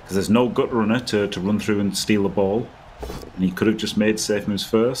 Because there's no gutter runner to run through and steal the ball. And he could have just made safe moves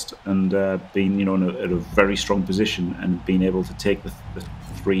first and been, you know, in a very strong position and been able to take the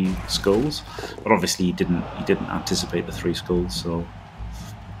 3 skulls. But obviously he didn't anticipate the 3 skulls, so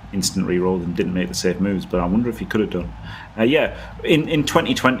instant rerolled and didn't make the safe moves. But I wonder if he could have done. Yeah, in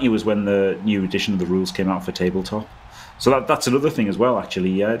 2020 was when the new edition of the rules came out for tabletop. So that's another thing as well,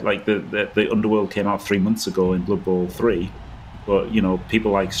 actually. Yeah, like the Underworld came out 3 months ago in Blood Bowl 3. But, you know, people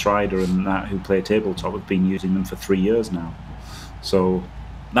like Strider and that who play tabletop have been using them for 3 years now. So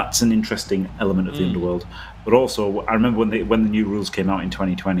that's an interesting element of the Underworld. But also, I remember when the new rules came out in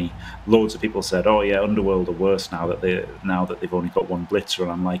 2020, loads of people said, "Oh yeah, Underworld are worse now that they've only got 1 blitzer."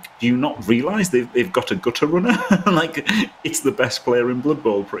 And I'm like, do you not realise they've got a gutter runner? Like, it's the best player in Blood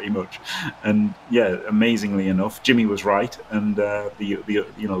Bowl pretty much. And yeah, amazingly enough, Jimmy was right, and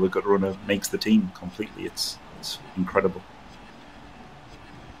the gutter runner makes the team completely. It's incredible.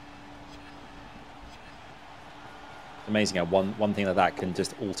 Amazing how one thing like that can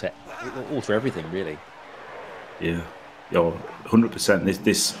just alter everything, really. Yeah, 100%.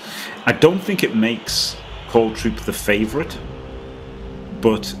 This, I don't think it makes Calltroop the favourite,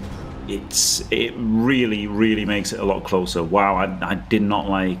 but it really makes it a lot closer. Wow, I did not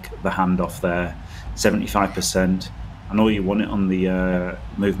like the handoff there. 75%. I know you won it on the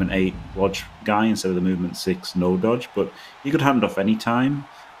movement 8 dodge guy instead of the movement 6 no dodge, but you could hand off any time.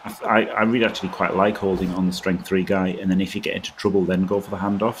 I really actually quite like holding on the strength 3 guy, and then if you get into trouble, then go for the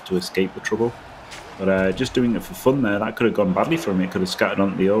handoff to escape the trouble. But just doing it for fun there, that could have gone badly for him. It could have scattered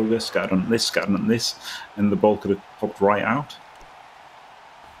onto the ogre, scattered on this, and the ball could have popped right out.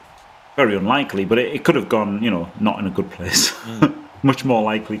 Very unlikely, but it could have gone, you know, not in a good place. Much more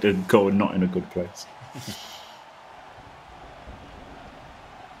likely to go not in a good place.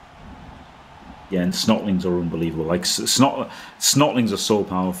 Yeah, and snotlings are unbelievable. Like snotlings are so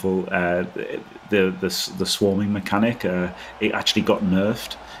powerful. The swarming mechanic, it actually got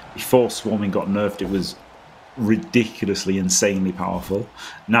nerfed. Before swarming got nerfed, it was ridiculously, insanely powerful.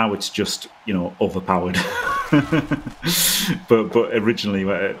 Now it's just, you know, overpowered. but originally,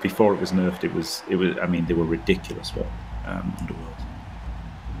 before it was nerfed, it was. I mean, they were ridiculous. But Underworld.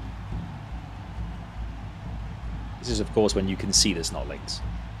 This is, of course, when you can see the snotlings.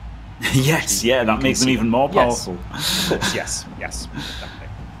 Yes, yeah, that makes them even more powerful. Yes, exactly.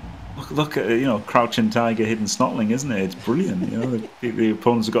 Look at, you know, crouching tiger, hidden snotling, isn't it? It's brilliant. You know, the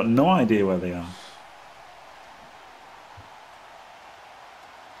opponents have got no idea where they are.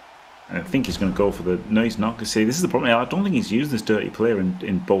 I think he's going to go for the... No, he's not. See, this is the problem. I don't think he's used this dirty player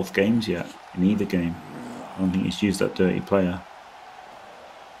in both games yet. In either game, I don't think he's used that dirty player,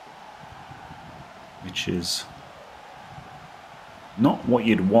 which is not what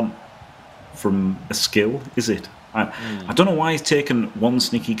you'd want from a skill, is it? I don't know why he's taken 1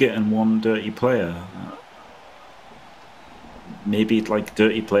 sneaky git and 1 dirty player. Maybe it's like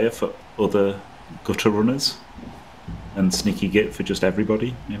dirty player for other gutter runners and sneaky git for just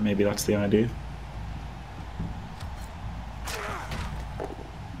everybody. Maybe that's the idea.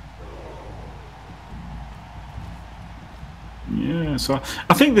 Yeah, so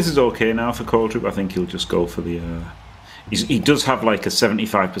I think this is okay now for Calltroop. I think he'll just go for the... He does have like a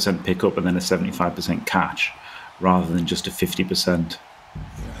 75% pickup and then a 75% catch, rather than just a 50%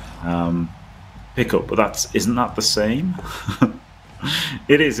 pickup. But isn't that the same?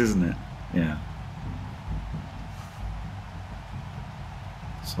 It is, isn't it? Yeah.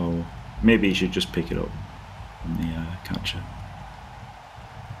 So maybe he should just pick it up on the catcher,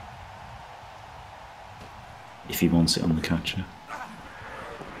 if he wants it on the catcher.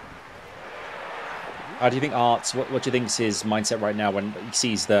 How do you think Arts? What do you think is his mindset right now when he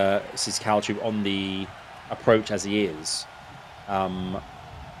sees Calltroop on the approach as he is?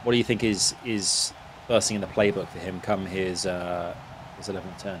 What do you think is first thing in the playbook for him come his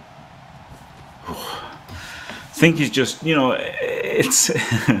 11th turn? I think he's just, it's.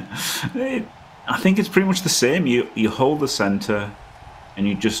 I think it's pretty much the same. You hold the center, and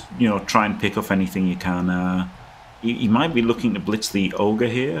you just try and pick off anything you can. He might be looking to blitz the ogre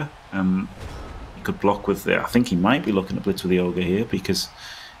here. He could block with the. I think he might be looking to blitz with the ogre here because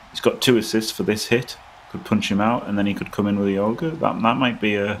he's got 2 assists for this hit. Could punch him out, and then he could come in with the ogre. That might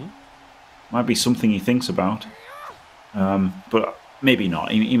be something he thinks about. But maybe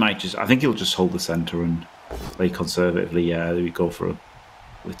not. He might just. I think he'll just hold the center and play conservatively. Yeah, there we go for a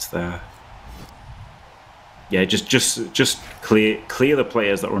blitz there. Yeah, just clear the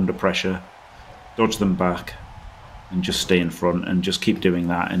players that are under pressure, dodge them back, and just stay in front and just keep doing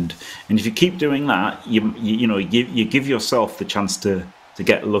that. And if you keep doing that, you give yourself the chance to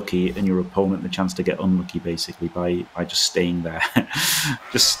get lucky, and your opponent the chance to get unlucky, basically by just staying there,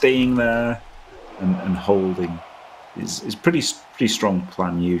 just staying there and holding is pretty strong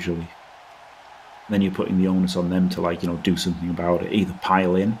plan usually. And then you're putting the onus on them to do something about it, either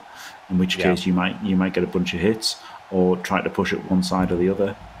pile in which case you might get a bunch of hits, or try to push it one side or the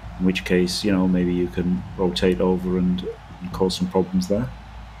other, in which case maybe you can rotate over and cause some problems there.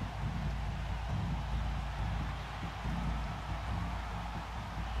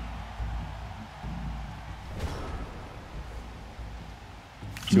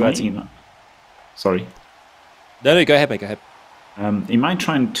 Sorry. No, go ahead, mate. Go ahead. He might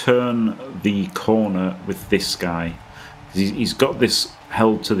try and turn the corner with this guy. He's got this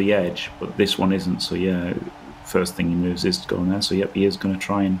held to the edge, but this one isn't. So yeah, first thing he moves is going there. So yep, he is going to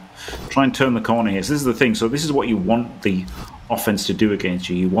try and turn the corner here. So this is the thing. So this is what you want the offense to do against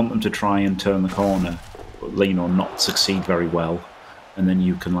you. You want them to try and turn the corner, but not succeed very well, and then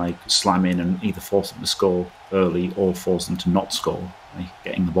you can slam in and either force them to score early or force them to not score by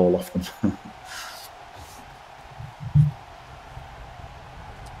getting the ball off them.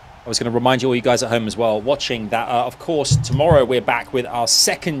 I was going to remind all you guys at home as well, watching that, of course, tomorrow we're back with our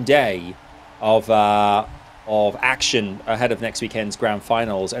second day of action ahead of next weekend's grand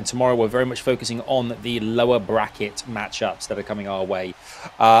finals. And tomorrow we're very much focusing on the lower bracket matchups that are coming our way,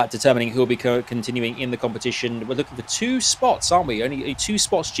 determining who will be continuing in the competition. We're looking for 2 spots, aren't we? Only 2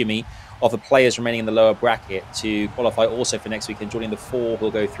 spots, Jimmy, of the players remaining in the lower bracket to qualify also for next weekend, joining the 4 who'll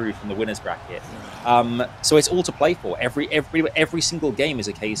go through from the winners bracket. So it's all to play for. Every single game is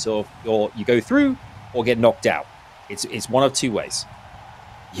a case of you go through or get knocked out. It's one of 2 ways.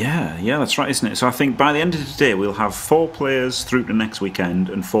 Yeah, that's right, isn't it? So I think by the end of today we'll have 4 players through to next weekend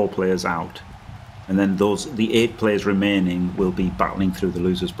and 4 players out, and then the 8 players remaining will be battling through the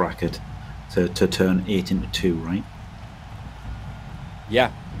losers bracket to turn 8 into 2, right?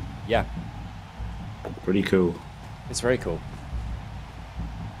 Yeah. Pretty cool. It's very cool.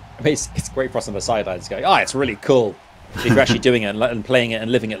 I mean, it's great for us on the sidelines going, it's really cool. If you're actually doing it and playing it and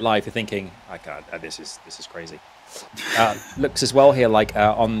living it live, you're thinking, I can't. This is crazy. Looks as well here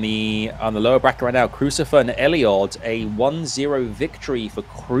on the lower bracket right now, Crucifer and Eliod, a 1-0 victory for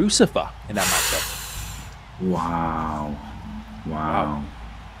Crucifer in that matchup. Wow.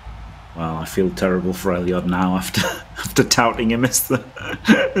 Well, I feel terrible for Eliod now after touting him as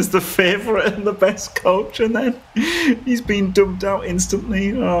the favourite and the best coach, and then he's been dumped out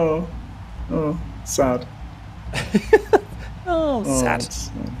instantly. Oh, sad. Sad.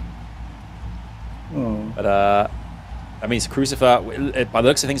 But that means Crucifer, by the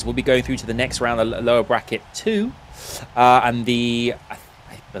looks of things, will be going through to the next round, the lower bracket 2, and I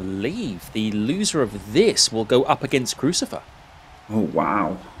believe the loser of this will go up against Crucifer. Oh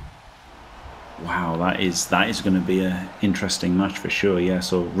wow. Wow, that is going to be an interesting match for sure. Yeah,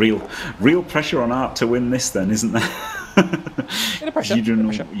 so real pressure on Art to win this, then, isn't there? Pressure. You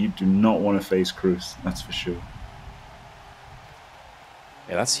do not want to face Cruz, that's for sure.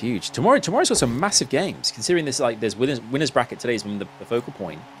 Yeah, that's huge. Tomorrow's got some massive games. Considering this, there's winners bracket today has been the focal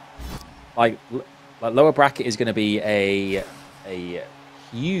point. Like lower bracket is going to be a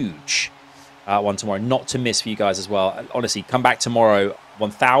huge one tomorrow, not to miss for you guys as well. Honestly, come back tomorrow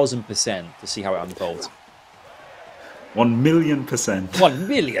 1,000% to see how it unfolds. 1 million%. $1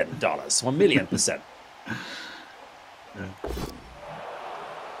 million. 1 million%. Yeah.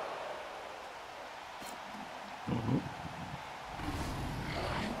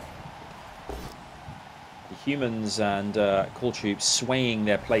 The humans and Calltroop swaying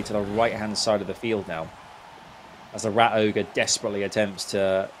their play to the right-hand side of the field now, as the Rat Ogre desperately attempts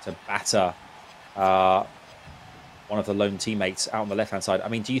to batter one of the lone teammates out on the left-hand side. I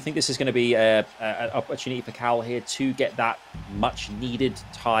mean, do you think this is going to be an opportunity for Cal here to get that much-needed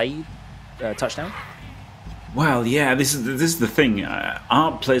tie touchdown? Well, yeah, this is the thing.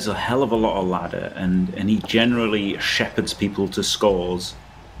 Art plays a hell of a lot of ladder, and he generally shepherds people to scores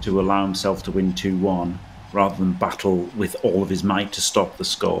to allow himself to win 2-1, rather than battle with all of his might to stop the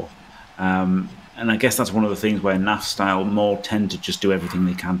score. And I guess that's one of the things where NAF style more tend to just do everything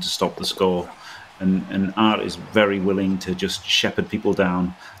they can to stop the score, and Art is very willing to just shepherd people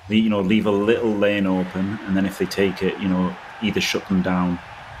down, leave a little lane open, and then if they take it, either shut them down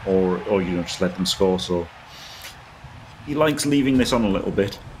or just let them score. So he likes leaving this on a little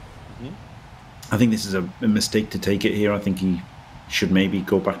bit. Mm-hmm. I think this is a mistake to take it here. I think he should maybe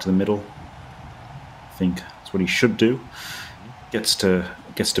go back to the middle. I think that's what he should do. Gets to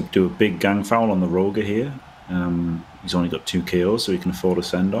do a big gang foul on the Roger here. He's only got 2 KOs, so he can afford a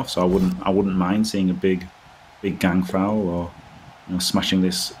send off. So I wouldn't mind seeing a big gang foul, or smashing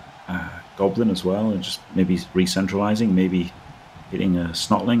this Goblin as well, and just maybe re-centralizing, maybe hitting a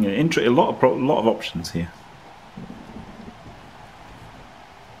Snotling. A lot of options here.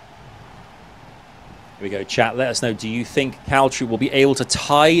 Here we go, chat. Let us know. Do you think Calltroop will be able to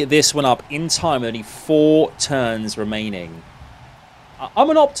tie this one up in time? Only 4 turns remaining.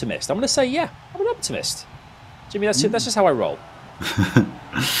 I'm an optimist. I'm going to say, yeah, I'm an optimist. Jimmy, that's just how I roll.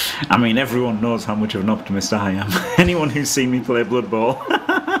 I mean, everyone knows how much of an optimist I am. Anyone who's seen me play Blood Bowl.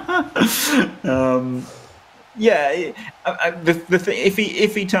 Yeah,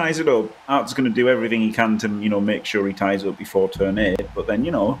 if he ties it up, Art's going to do everything he can to make sure he ties it up before turn 8. But then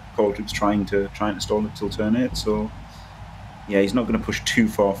Calltroop's trying to stall it till turn 8. So yeah, he's not going to push too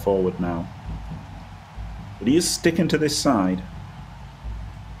far forward now. But he is sticking to this side,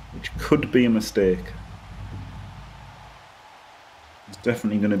 which could be a mistake. There's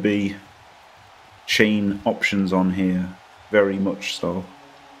definitely going to be chain options on here, very much so.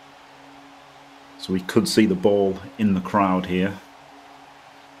 So we could see the ball in the crowd here.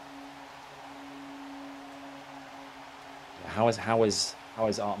 How is Artemis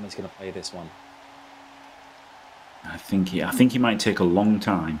going to play this one? I think he might take a long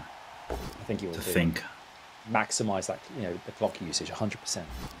time. I think he will think. Maximize that, the clock usage 100%.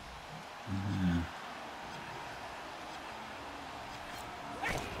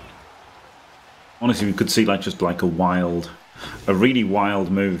 Honestly, we could see just a really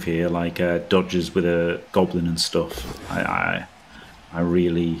wild move here, like dodges with a Goblin and stuff. I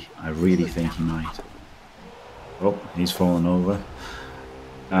really think he might. Oh, he's fallen over.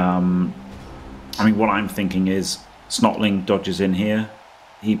 I mean, what I'm thinking is Snotling dodges in here,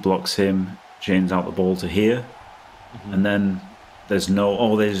 he blocks him, chains out the ball to here, and then there's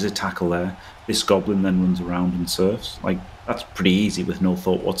a tackle there. This Goblin then runs around and surfs. That's pretty easy with no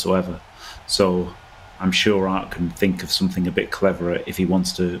thought whatsoever. So I'm sure Art can think of something a bit cleverer if he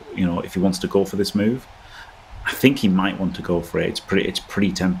wants to, go for this move. I think he might want to go for it. It's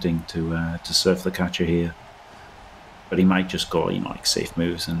pretty tempting to surf the catcher here, but he might just go, safe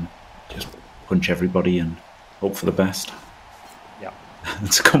moves and just punch everybody and hope for the best. Yeah,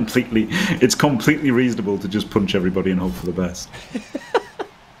 it's completely reasonable to just punch everybody and hope for the best.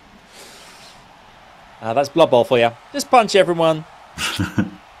 That's Blood Bowl for you. Just punch everyone.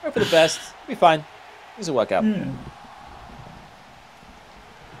 Hope for the best. Be fine. This will work out.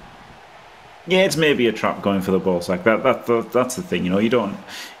 Yeah, it's maybe a trap going for the ball sack. That's the thing. You don't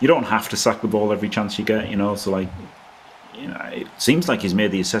have to sack the ball every chance you get. So it seems like he's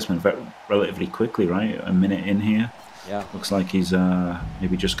made the assessment relatively quickly, right? A minute in here. Yeah. Looks like he's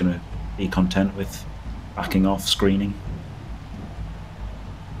maybe just going to be content with backing off, screening.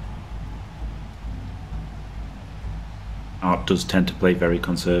 Art does tend to play very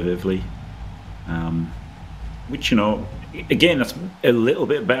conservatively. Which, again, that's a little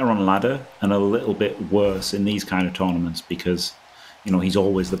bit better on ladder and a little bit worse in these kind of tournaments because, he's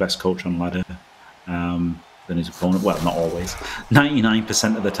always the best coach on ladder than his opponent. Well, not always.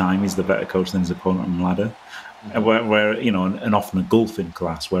 99% of the time, he's the better coach than his opponent on ladder. Where and often a gulf in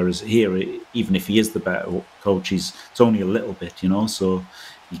class. Whereas here, even if he is the better coach, it's only a little bit, so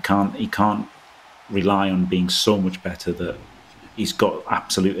he can't rely on being so much better that he's got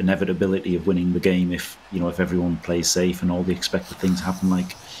absolute inevitability of winning the game if everyone plays safe and all the expected things happen.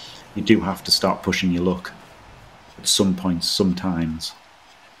 You do have to start pushing your luck at some points, sometimes.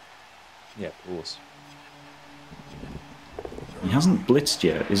 Yeah, of course. He hasn't blitzed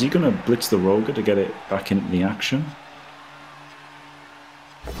yet. Is he going to blitz the Roger to get it back into the action?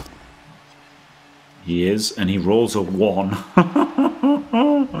 He is, and he rolls a 1.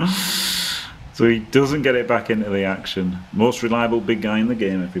 So he doesn't get it back into the action. Most reliable big guy in the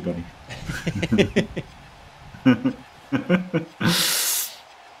game, everybody.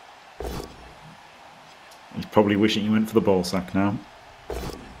 He's probably wishing he went for the ball sack now.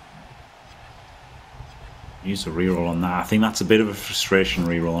 Use a reroll on that. I think that's a bit of a frustration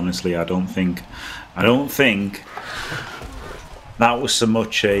reroll. Honestly, I don't think that was so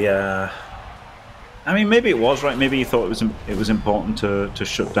much a. I mean, maybe it was right. Maybe he thought it was important to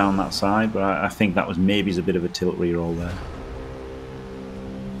shut down that side, but I think that was maybe a bit of a tilt reroll there.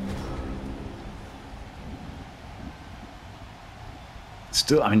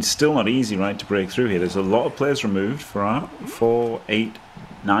 Still not easy, right, to break through here. There's a lot of players removed for Art. 4, 8,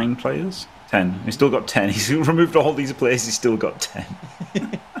 9 players. 10. He's still got 10. He's removed all these players. He's still got 10.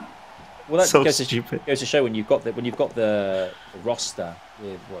 Well, that so goes stupid. Goes to show when you've got the roster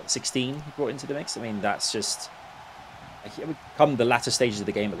with what 16 he brought into the mix. I mean, that's just come the latter stages of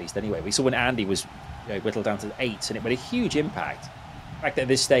the game at least. Anyway, we saw when Andy was whittled down to 8, and it made a huge impact. The fact that at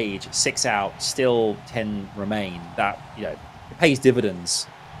this stage 6 out, still 10 remain. That it pays dividends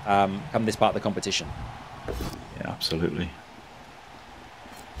come this part of the competition. Yeah, absolutely.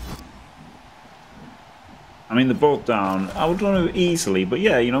 I mean, they're both down. I would run it easily, but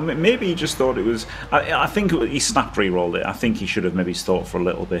yeah, maybe he just thought it was. I think he snap re-rolled it. I think he should have maybe thought for a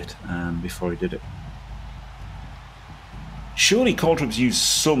little bit before he did it. Surely Calltroop's used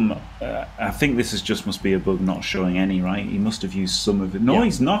some. I think this must be a bug not showing any. Right? He must have used some of it. No, yeah.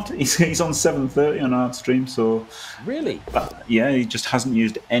 He's not. He's on 7:30 on our stream. So really, yeah, he just hasn't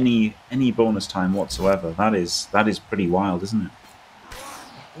used any bonus time whatsoever. That is pretty wild, isn't it?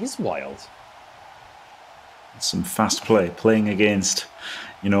 It is wild. Some fast playing against,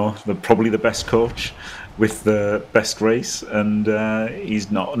 probably the best coach with the best race, and he's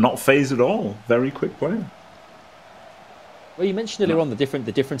not phased at all. Very quick player. Well, you mentioned earlier on the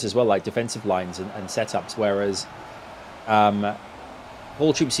difference as well, like defensive lines and setups, whereas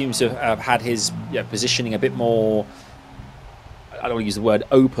Calltroop seems to have had his positioning a bit more. I don't want to use the word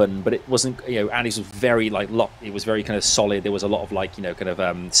open, but it wasn't. Andy's was very locked. It was very kind of solid. There was a lot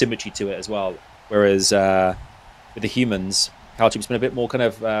of symmetry to it as well. Whereas with the humans, Calltroop's been a bit more kind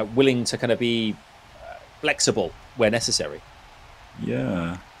of willing to kind of be flexible where necessary.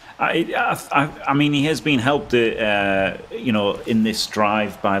 Yeah. I mean, he has been helped, in this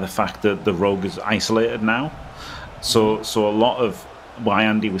drive by the fact that the rogue is isolated now. So a lot of why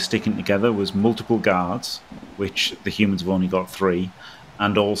Andy was sticking together was multiple guards, which the humans have only got 3,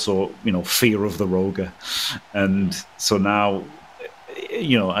 and also fear of the rogue, and so now.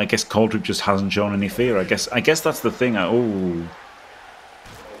 I guess Calltroop just hasn't shown any fear. I guess that's the thing. I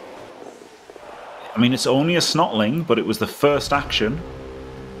mean, it's only a snotling, but it was the first action,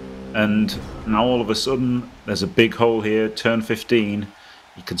 and now all of a sudden there's a big hole here. Turn 15,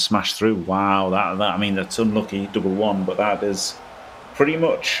 you can smash through. Wow, that I mean, that's unlucky, double 1, but that is pretty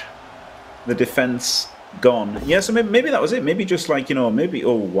much the defense gone. Yeah, so maybe that was it. Maybe just maybe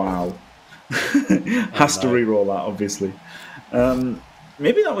wow, has to re-roll that obviously.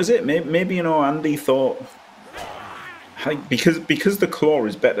 Maybe that was it. Maybe Andy thought because the claw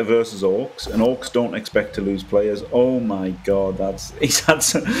is better versus orcs, and orcs don't expect to lose players. Oh my god, he's had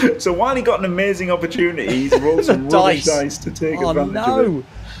so while he got an amazing opportunity, he's rolled some rubbish dice to take advantage of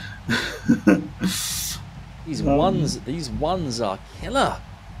it. These ones are killer.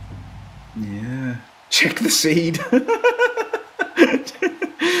 Yeah, check the seed.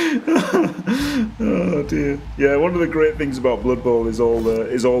 Oh dear. Yeah, one of the great things about Blood Bowl is all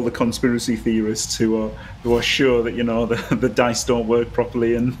the conspiracy theorists who are sure that the dice don't work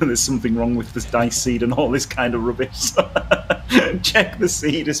properly and there's something wrong with this dice seed and all this kind of rubbish. So, check the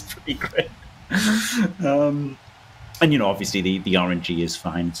seed is pretty great. And obviously the RNG is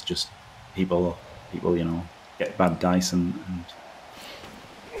fine. It's just people get bad dice and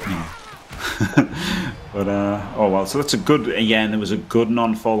but oh well, so that's a good, and there was a good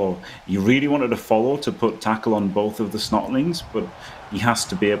non-follow. You really wanted to follow to put tackle on both of the snotlings, but he has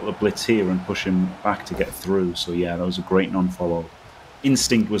to be able to blitz here and push him back to get through. So yeah, that was a great non-follow.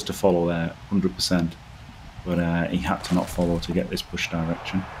 Instinct was to follow there 100%, but he had to not follow to get this push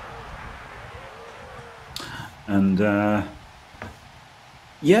direction. And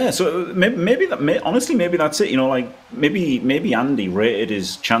yeah, so maybe that's it. Maybe Andy rated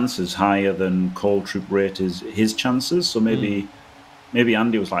his chances higher than Calltroop rated his chances. So maybe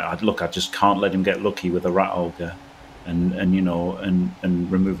Andy was like, look, I just can't let him get lucky with a rat ogre,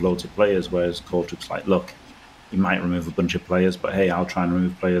 and remove loads of players. Whereas Calltroop's like, look, he might remove a bunch of players, but hey, I'll try and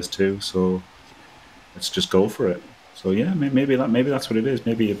remove players too. So let's just go for it. So yeah, maybe that's what it is.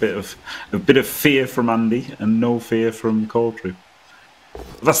 Maybe a bit of fear from Andy and no fear from Calltroop.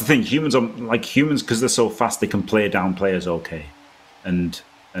 That's the thing. Humans because they're so fast, they can play down players okay, and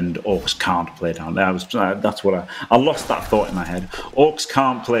orcs can't play down. That's what I lost that thought in my head. Orcs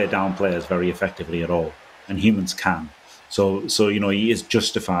can't play down players very effectively at all, and humans can. So he is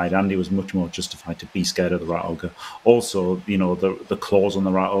justified. Andy was much more justified to be scared of the Rat Ogre. Also, the claws on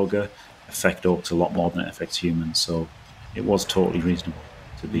the Rat Ogre affect orcs a lot more than it affects humans. So it was totally reasonable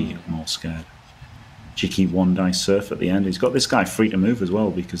to be more scared. Cheeky 1-dice surf at the end. He's got this guy free to move as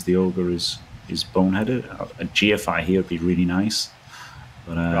well because the ogre is boneheaded. A GFI here would be really nice.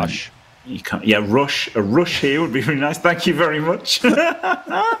 But Rush. You can't. Yeah, rush. A rush here would be really nice. Thank you very much. The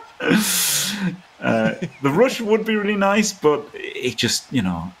rush would be really nice, but it just, you're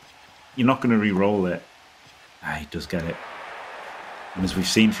not going to re-roll it. He does get it. And as we've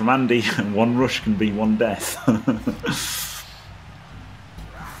seen from Andy, one rush can be one death.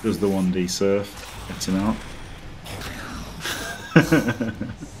 Does the 1D surf. Gets him out.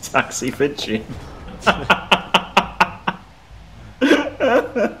 Taxi Fitchy.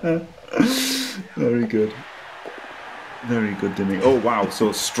 Very good. Very good, Dimmy. Oh, wow.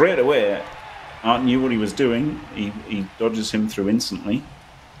 So straight away, Art knew what he was doing. He dodges him through instantly.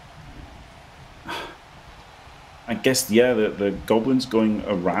 I guess, yeah, the goblin's going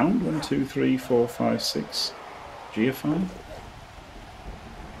around. 1, 2, 3, 4, 5, 6. GFI.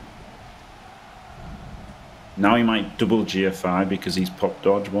 Now he might double GFI because he's pop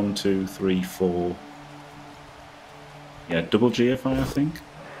dodge. 1, 2, 3, 4. Yeah, double GFI, I think.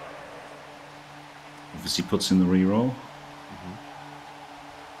 Obviously puts in the reroll.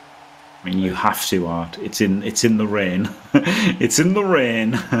 I mean, you have to, Art. It's in the rain. It's in the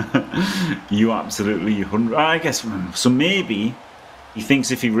rain. You absolutely 100. I guess so. Maybe he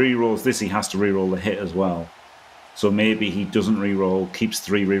thinks if he rerolls this, he has to reroll the hit as well. So maybe he doesn't reroll, keeps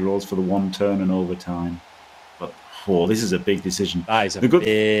 3 rerolls for the 1 turn and overtime. But this is a big decision. That is a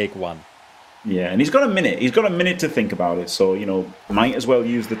big one. Yeah, and he's got a minute. He's got a minute to think about it. So might as well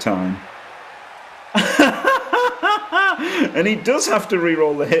use the time. And he does have to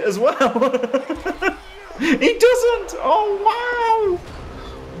re-roll the hit as well. He doesn't. Oh,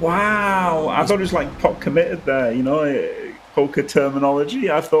 wow. Wow. I thought it was like pop committed there, poker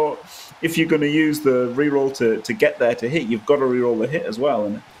terminology. I thought if you're going to use the re-roll to get there to hit, you've got to re-roll the hit as well.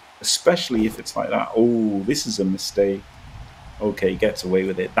 And especially if it's like that. Oh, this is a mistake. Okay, he gets away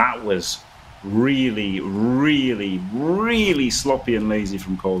with it. That was really, really, really sloppy and lazy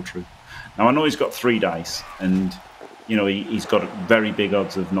from Calltroop. Now, I know he's got 3 dice, and he's got very big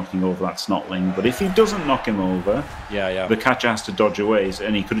odds of knocking over that Snotling. But if he doesn't knock him over, the catcher has to dodge away,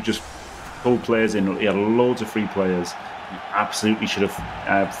 and he could have just pulled players in. He had loads of free players. He absolutely should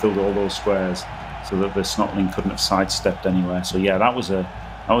have filled all those squares so that the Snotling couldn't have sidestepped anywhere. So yeah, that was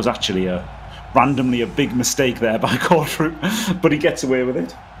actually randomly a big mistake there by Calltroop, but he gets away with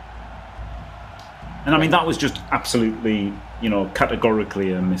it. And I mean, that was just absolutely,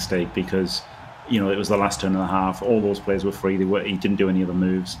 categorically a mistake because, it was the last turn and a half. All those players were free. He didn't do any other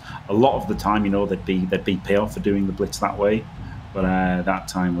moves. A lot of the time, there'd be payoff for doing the blitz that way, but that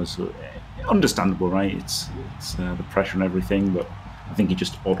time was understandable, right? It's the pressure and everything, but I think he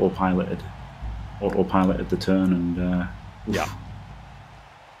just autopiloted the turn and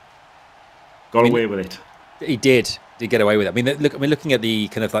got away with it. He did get away with it. I mean, looking at the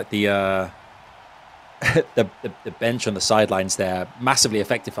kind of like the bench on the sidelines there, massively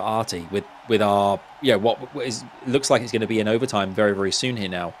effective for Artie with our looks like it's going to be in overtime very, very soon here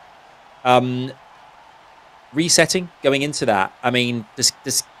now. Resetting going into that. I mean,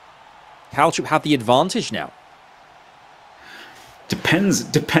 does Calltroop have the advantage now?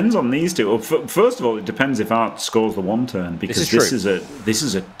 Depends on these two. First of all, it depends if Art scores the 1 turn because this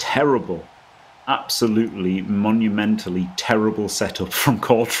is a terrible, absolutely monumentally terrible setup from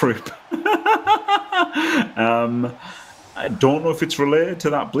Calltroop. I don't know if it's related to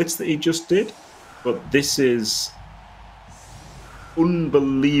that blitz that he just did, but this is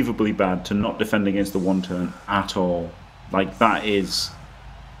unbelievably bad to not defend against the 1 turn at all. Like that is,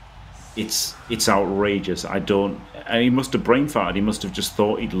 it's outrageous. He must have brain farted. He must have just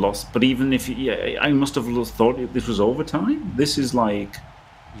thought he'd lost. But even if I must have thought this was overtime. This is like,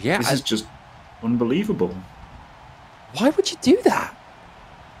 this is just unbelievable. Why would you do that?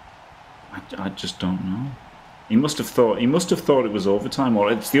 I just don't know. He must have thought it was overtime,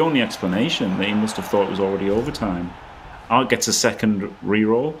 or it's the only explanation that he must have thought it was already overtime. Art gets a second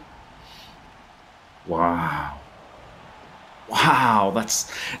reroll. Wow,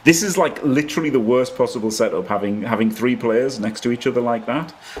 this is like literally the worst possible setup. Having 3 players next to each other like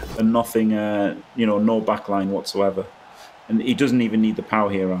that, and nothing, no backline whatsoever, and he doesn't even need the power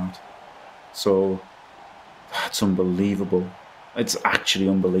here, Art. So that's unbelievable. It's actually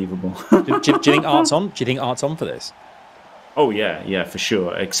unbelievable. do you think Art's on? Do you think Art's on for this? Oh yeah, for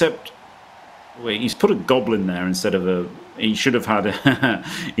sure. Except, wait, he's put a goblin there instead of a. He should have had.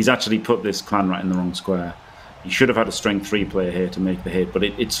 He's actually put this clan right in the wrong square. He should have had a strength 3 player here to make the hit, but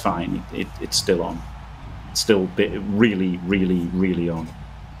it's fine. It's still on. It's still really, really, really on.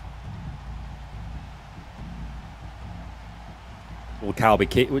 Will Cal be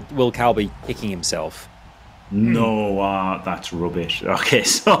kicking himself? No, that's rubbish. Okay,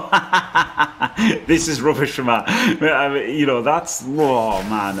 so this is rubbish from Art. I mean, you know, that's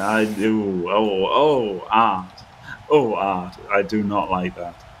man. Art. I do not like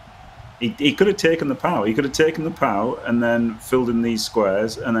that. He could have taken the POW. He could have taken the POW and then filled in these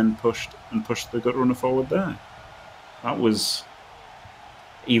squares and then pushed the gut runner forward there. That was.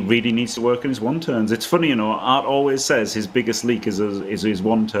 He really needs to work on his 1-turns. It's funny, you know. Art always says his biggest leak is his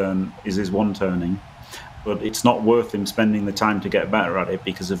 1-turn, is his 1-turning, but it's not worth him spending the time to get better at it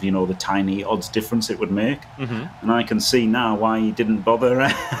because of, you know, the tiny odds difference it would make. And I can see now why he didn't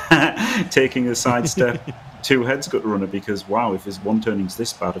bother taking a sidestep 2 heads gut runner, because wow, if his 1-turning's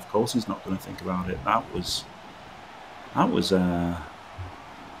this bad, of course he's not going to think about it. That was not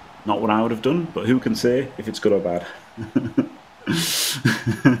what I would have done, but who can say if it's good or bad?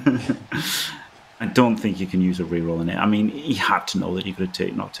 I don't think you can use a reroll in it. I mean, he had to know that he could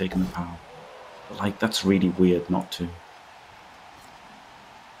have not taken the POW. But like, that's really weird not to.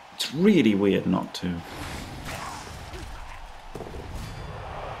 It's really weird not to.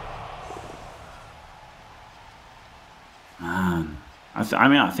 Man,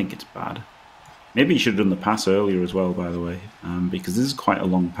 I think it's bad. Maybe he should have done the pass earlier as well, by the way, because this is quite a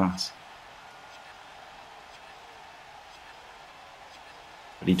long pass.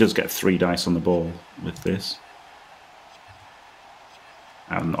 But he does get 3 dice on the ball with this.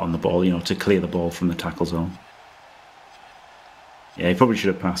 And on the ball, you know, to clear the ball from the tackle zone. Yeah, he probably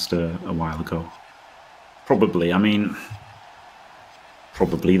should have passed a while ago. Probably, I mean...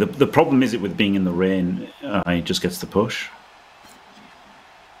 Probably. The problem is it with being in the rain, he just gets the push.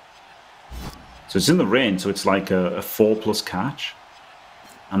 So it's in the rain, so it's like a 4+ catch.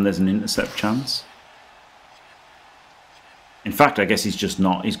 And there's an intercept chance. In fact, I guess he's just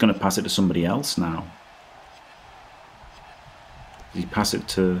not. He's going to pass it to somebody else now. He pass it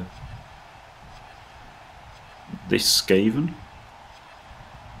to this Skaven.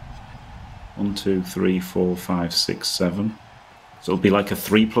 1, 2, 3, 4, 5, 6, 7. So it'll be like a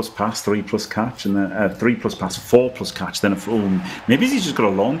 3+ pass, 3+ catch, and then 3+ pass, 4+ catch. Then maybe he's just got to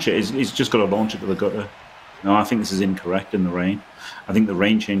launch it. He's just got to launch it to the gutter. No, I think this is incorrect in the rain. I think the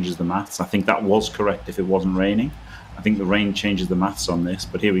rain changes the maths. I think that was correct if it wasn't raining. I think the rain changes the maths on this,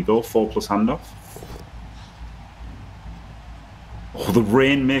 but here we go, 4+ handoff. Oh, the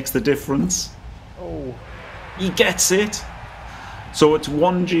rain makes the difference. Oh, he gets it. So it's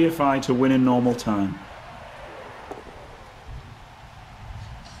 1 GFI to win in normal time.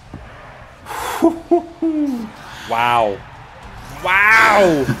 Wow.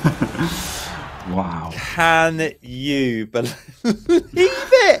 Wow. Wow. Can you believe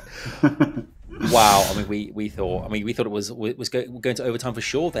it? Wow. I mean, we thought it was going to overtime for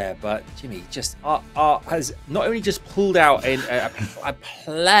sure there, but Jimmy just Art has not only just pulled out a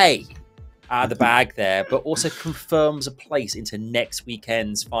play out of the bag there, but also confirms a place into next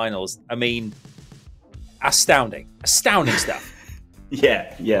weekend's finals. I mean, astounding stuff.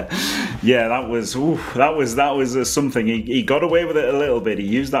 Yeah. That was something. He got away with it a little bit. He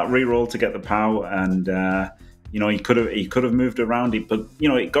used that reroll to get the POW, and you know, he could have moved around it, but you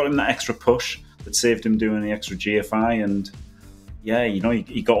know, it got him that extra push that saved him doing the extra GFI, and yeah, you know,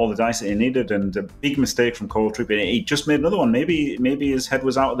 he got all the dice that he needed, and a big mistake from Calltroop. He just made another one. Maybe his head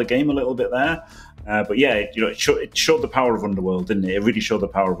was out of the game a little bit there, but yeah, you know, it showed the power of Underworld, didn't it? It really showed the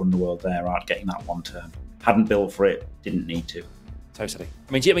power of Underworld there. Art getting that 1 turn, hadn't built for it, didn't need to. Totally.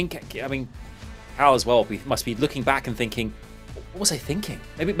 I mean, Cal as well. We must be looking back and thinking, what was I thinking?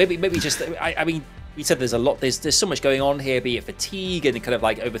 Maybe just. I mean, we said there's a lot. There's so much going on here, be it fatigue and kind of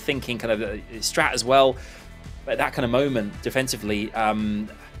like overthinking, kind of strat as well. But that kind of moment defensively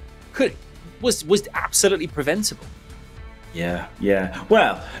was absolutely preventable. Yeah.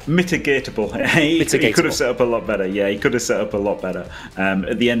 Well, mitigatable. He could have set up a lot better. Yeah, he could have set up a lot better.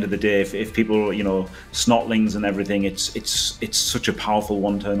 At the end of the day, if people, you know, snotlings and everything, it's such a powerful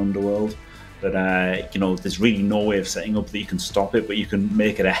 1-turn Underworld that you know, there's really no way of setting up that you can stop it, but you can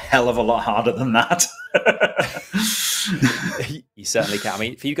make it a hell of a lot harder than that. You certainly can. I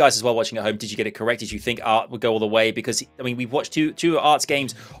mean, for you guys as well watching at home, did you get it correct? Did you think Art would go all the way? Because I mean, we've watched two Art's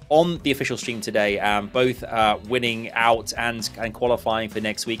games on the official stream today, both winning out and qualifying for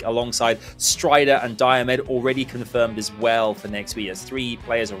next week, alongside Strider and Diomed already confirmed as well for next week. There's 3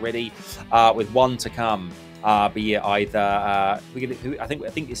 players already, with 1 to come. be it either I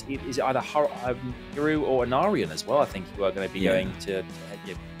think is it either Hiru or Anarion as well. I think who are going to be going to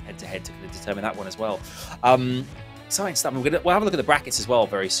head to head to determine that one as well. Exciting stuff. We'll have a look at the brackets as well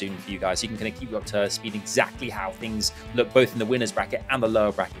very soon for you guys, so you can kind of keep you up to speed exactly how things look both in the winners bracket and the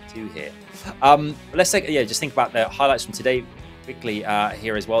lower bracket too here. Let's take just think about the highlights from today quickly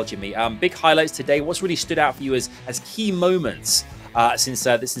here as well, Jimmy. Big highlights today. What's really stood out for you as key moments since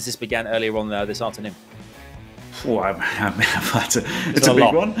this began earlier on this afternoon? Oh, it's a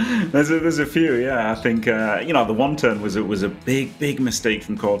big one. There's a few, yeah. I think the one turn was a big mistake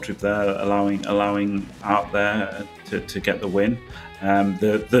from Calltroop there, allowing Art there to get the win.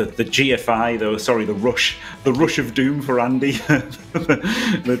 The GFI, the rush of doom for Andy,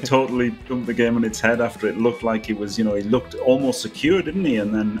 that totally dumped the game on its head after it looked like he was, he looked almost secure, didn't he?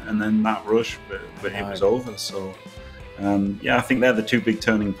 And then that rush, but it was over. So I think they're the two big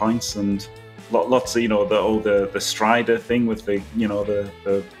turning points, and lots of the Strider thing with the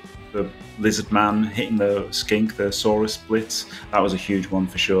the lizard man hitting the skink, the Saurus blitz. That was a huge one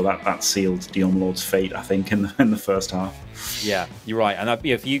for sure. That sealed Diomlord's fate, I think, in the first half. Yeah, you're right. And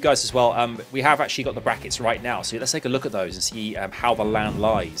for you guys as well, we have actually got the brackets right now. So let's take a look at those and see how the land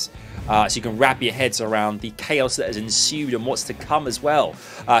lies. So you can wrap your heads around the chaos that has ensued and what's to come as well,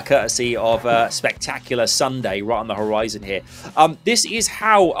 courtesy of Spectacular Sunday right on the horizon here. This is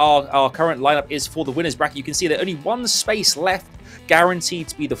how our current lineup is for the winners bracket. You can see that only one space left, guaranteed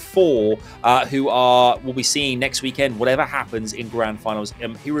to be the four who we'll be seeing next weekend, whatever happens in grand finals.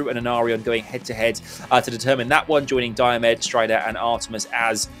 Hiru and Anarion going head to head to determine that one, joining Diomed, Strider, and Artemis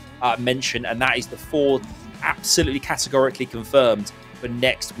as mentioned, and that is the four absolutely categorically confirmed for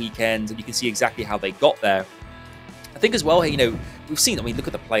next weekend. And you can see exactly how they got there. I think as well, we've seen, look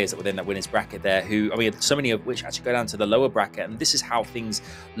at the players that were in that winners bracket there, who, so many of which actually go down to the lower bracket, and this is how things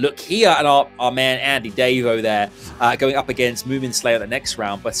look here. And our man Andy Davo there going up against Moomin Slayer the next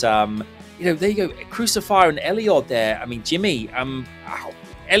round. But there you go, Crucifier and Eliod there. Jimmy,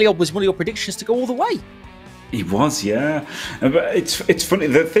 Eliod was one of your predictions to go all the way. He was, yeah. But it's funny.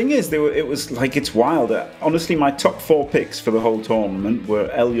 The thing is, it was like, it's wild. Honestly, my top four picks for the whole tournament were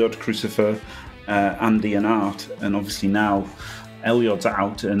Eliod, Crucifer, Andy and Art, and obviously now Eliod's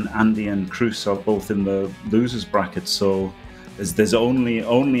out and Andy and Cruz are both in the losers bracket. So there's only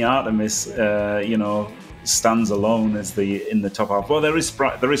Artemis, stands alone as in the top half. Well, there is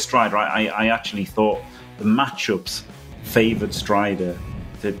Strider. I actually thought the matchups favoured Strider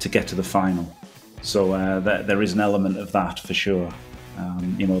to get to the final. So there is an element of that for sure.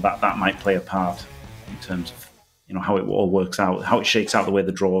 That might play a part in terms of how it all works out, how it shakes out the way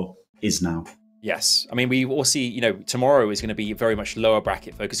the draw is now. Yes. We will see, tomorrow is going to be very much lower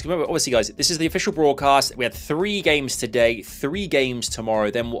bracket focus. Remember, obviously, guys, this is the official broadcast. We had 3 games today, 3 games tomorrow.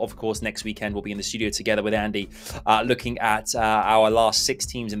 Then, of course, next weekend, we'll be in the studio together with Andy, looking at our last 6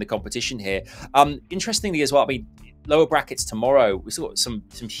 teams in the competition here. Interestingly as well, lower brackets tomorrow. We've still got some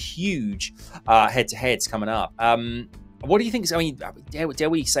huge head-to-heads coming up. What do you think? Dare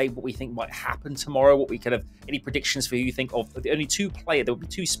we say what we think might happen tomorrow? What we any predictions for who you think of? The only 2 players, there will be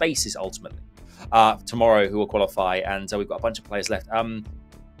 2 spaces ultimately tomorrow who will qualify, and we've got a bunch of players left.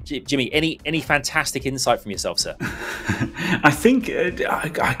 Jimmy, any fantastic insight from yourself, sir? I think I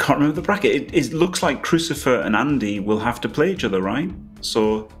can't remember the bracket. It looks like Crucifer and Andy will have to play each other, right?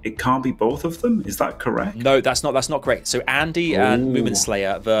 So it can't be both of them. Is that correct? No, that's not correct. So Andy and Moomin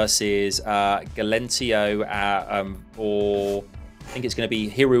Slayer versus Galentio, or I think it's going to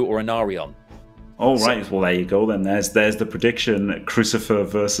be Hiru or Anarion. Oh, right. Well, there you go then. There's the prediction. Crucifer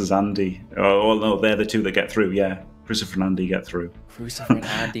versus Andy. Oh, no, they're the 2 that get through. Yeah, Crucifer and Andy get through. Crucifer and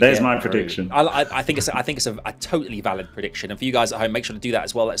Andy. There's my prediction. I think it's a totally valid prediction. And for you guys at home, make sure to do that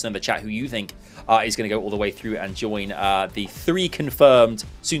as well. Let us know in the chat who you think is going to go all the way through and join the 3 confirmed,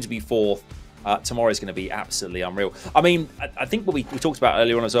 soon to be 4th. Tomorrow is going to be absolutely unreal. I think what we talked about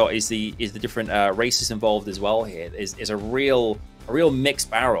earlier on as well is the different races involved as well here. Is a real mixed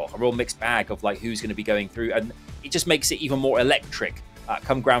barrel, a real mixed bag of who's going to be going through, and it just makes it even more electric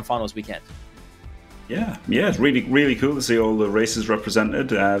come grand finals weekend. Yeah, it's really cool to see all the races represented.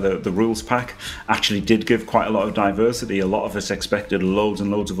 The rules pack actually did give quite a lot of diversity. A lot of us expected loads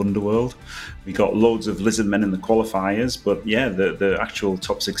and loads of Underworld. We got loads of Lizard Men in the qualifiers, but yeah, the actual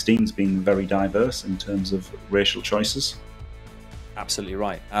top 16's been very diverse in terms of racial choices. Absolutely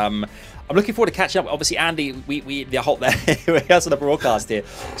right. I'm looking forward to catching up. Obviously, Andy, the whole there us on the broadcast here.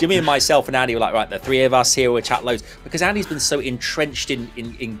 Jimmy and myself and Andy were like, right, the 3 of us here will chat loads, because Andy's been so entrenched in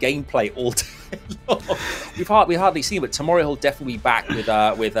gameplay all day long. We hardly see him, but tomorrow he'll definitely be back with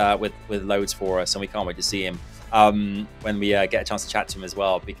loads for us, and we can't wait to see him when we get a chance to chat to him as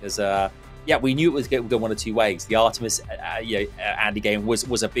well, because yeah, we knew it was going to go one of two ways. The Artemis Andy game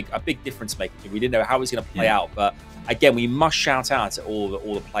was a big difference maker. We didn't know how it was going to play out, but again, we must shout out to all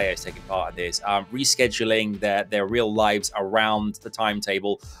the players taking part in this, rescheduling their real lives around the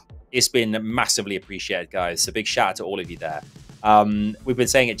timetable. It's been massively appreciated, guys. So big shout out to all of you there. We've been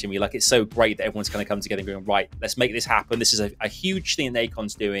saying it, Jimmy, like it's so great that everyone's going to come together and going, right, let's make this happen. This is a huge thing that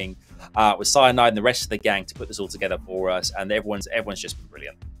Akon's doing with Cyanide and the rest of the gang to put this all together for us, and everyone's just been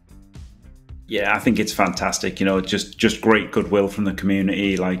brilliant. Yeah, I think it's fantastic. You know, just great goodwill from the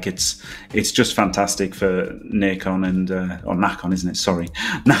community. Like it's just fantastic for Nakon and or Nakon, isn't it? Sorry,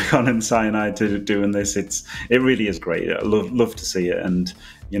 Nakon and Cyanide to doing this. It really is great. I love to see it. And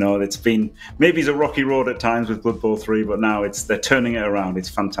you know, it's been maybe it's a rocky road at times with Blood Bowl 3, but now they're turning it around. It's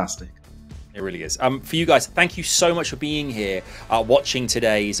fantastic. It really is. For you guys, thank you so much for being here, watching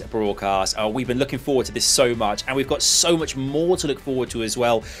today's broadcast. We've been looking forward to this so much, and we've got so much more to look forward to as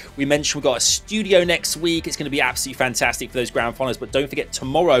well. We mentioned we've got a studio next week. It's going to be absolutely fantastic for those grand finals, but don't forget,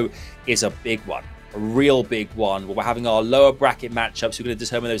 tomorrow is a big one. A real big one where we're having our lower bracket matchups. We're going to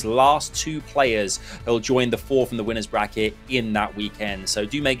determine those last two players that will join the four from the winners bracket in that weekend. So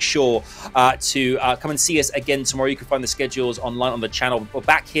do make sure to come and see us again tomorrow. You can find the schedules online on the channel. We're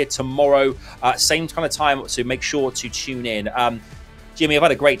back here tomorrow, same kind of time. So make sure to tune in. Jimmy, I've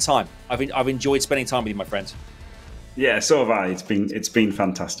had a great time. I've enjoyed spending time with you, my friend. Yeah, so have I. It's been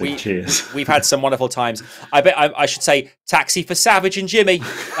fantastic. Cheers. We've had some wonderful times. I bet I should say taxi for Savage and Jimmy.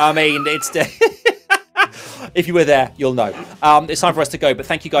 I mean, it's. If you were there, you'll know. It's time for us to go, but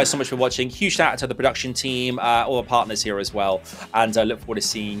thank you guys so much for watching. Huge shout out to the production team, all the partners here as well, and I look forward to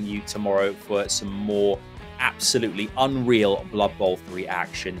seeing you tomorrow for some more absolutely unreal Blood Bowl 3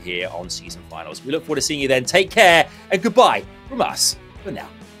 action here on Season Finals. We look forward to seeing you then. Take care, and goodbye from us for now.